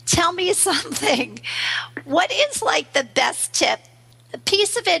 Tell me something. What is like the best tip, a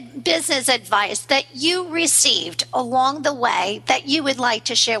piece of business advice that you received along the way that you would like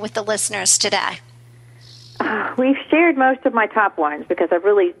to share with the listeners today? We've shared most of my top ones because I've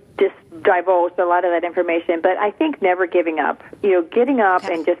really just divulged a lot of that information. But I think never giving up. Getting up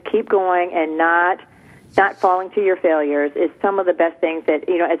and just keep going and not falling to your failures is some of the best things that,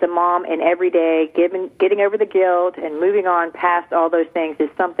 as a mom and every day, getting over the guilt and moving on past all those things is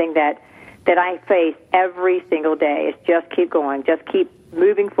something that I face every single day. Is just keep going, just keep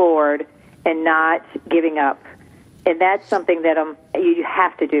moving forward and not giving up. And that's something that you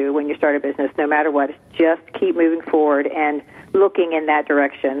have to do when you start a business, no matter what. Just keep moving forward and looking in that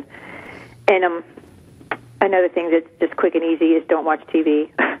direction. And another thing that's just quick and easy is don't watch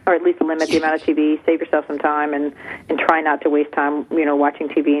TV, or at least limit the amount of TV. Save yourself some time and try not to waste time, watching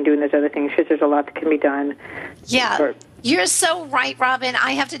TV and doing those other things because there's a lot that can be done. Yeah. You're so right, Robin.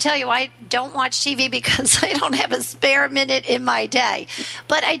 I have to tell you, I don't watch TV because I don't have a spare minute in my day.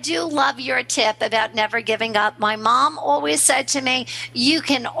 But I do love your tip about never giving up. My mom always said to me, you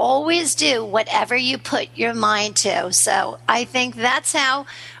can always do whatever you put your mind to. So I think that's how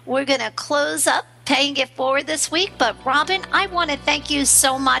we're going to close up Paying It Forward this week. But Robin, I want to thank you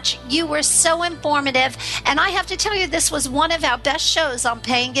so much. You were so informative. And I have to tell you, this was one of our best shows on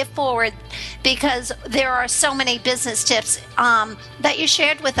Paying It Forward because there are so many business tips that you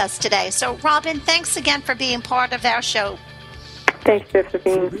shared with us today. So Robin, thanks again for being part of our show. Thanks,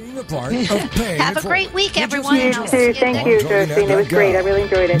 Josephine. Being a part of Paying Have a great week, everyone. You too. Thank you, Josephine. It was great. I really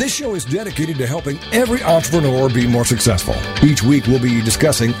enjoyed it. This show is dedicated to helping every entrepreneur be more successful. Each week we'll be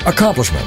discussing accomplishments,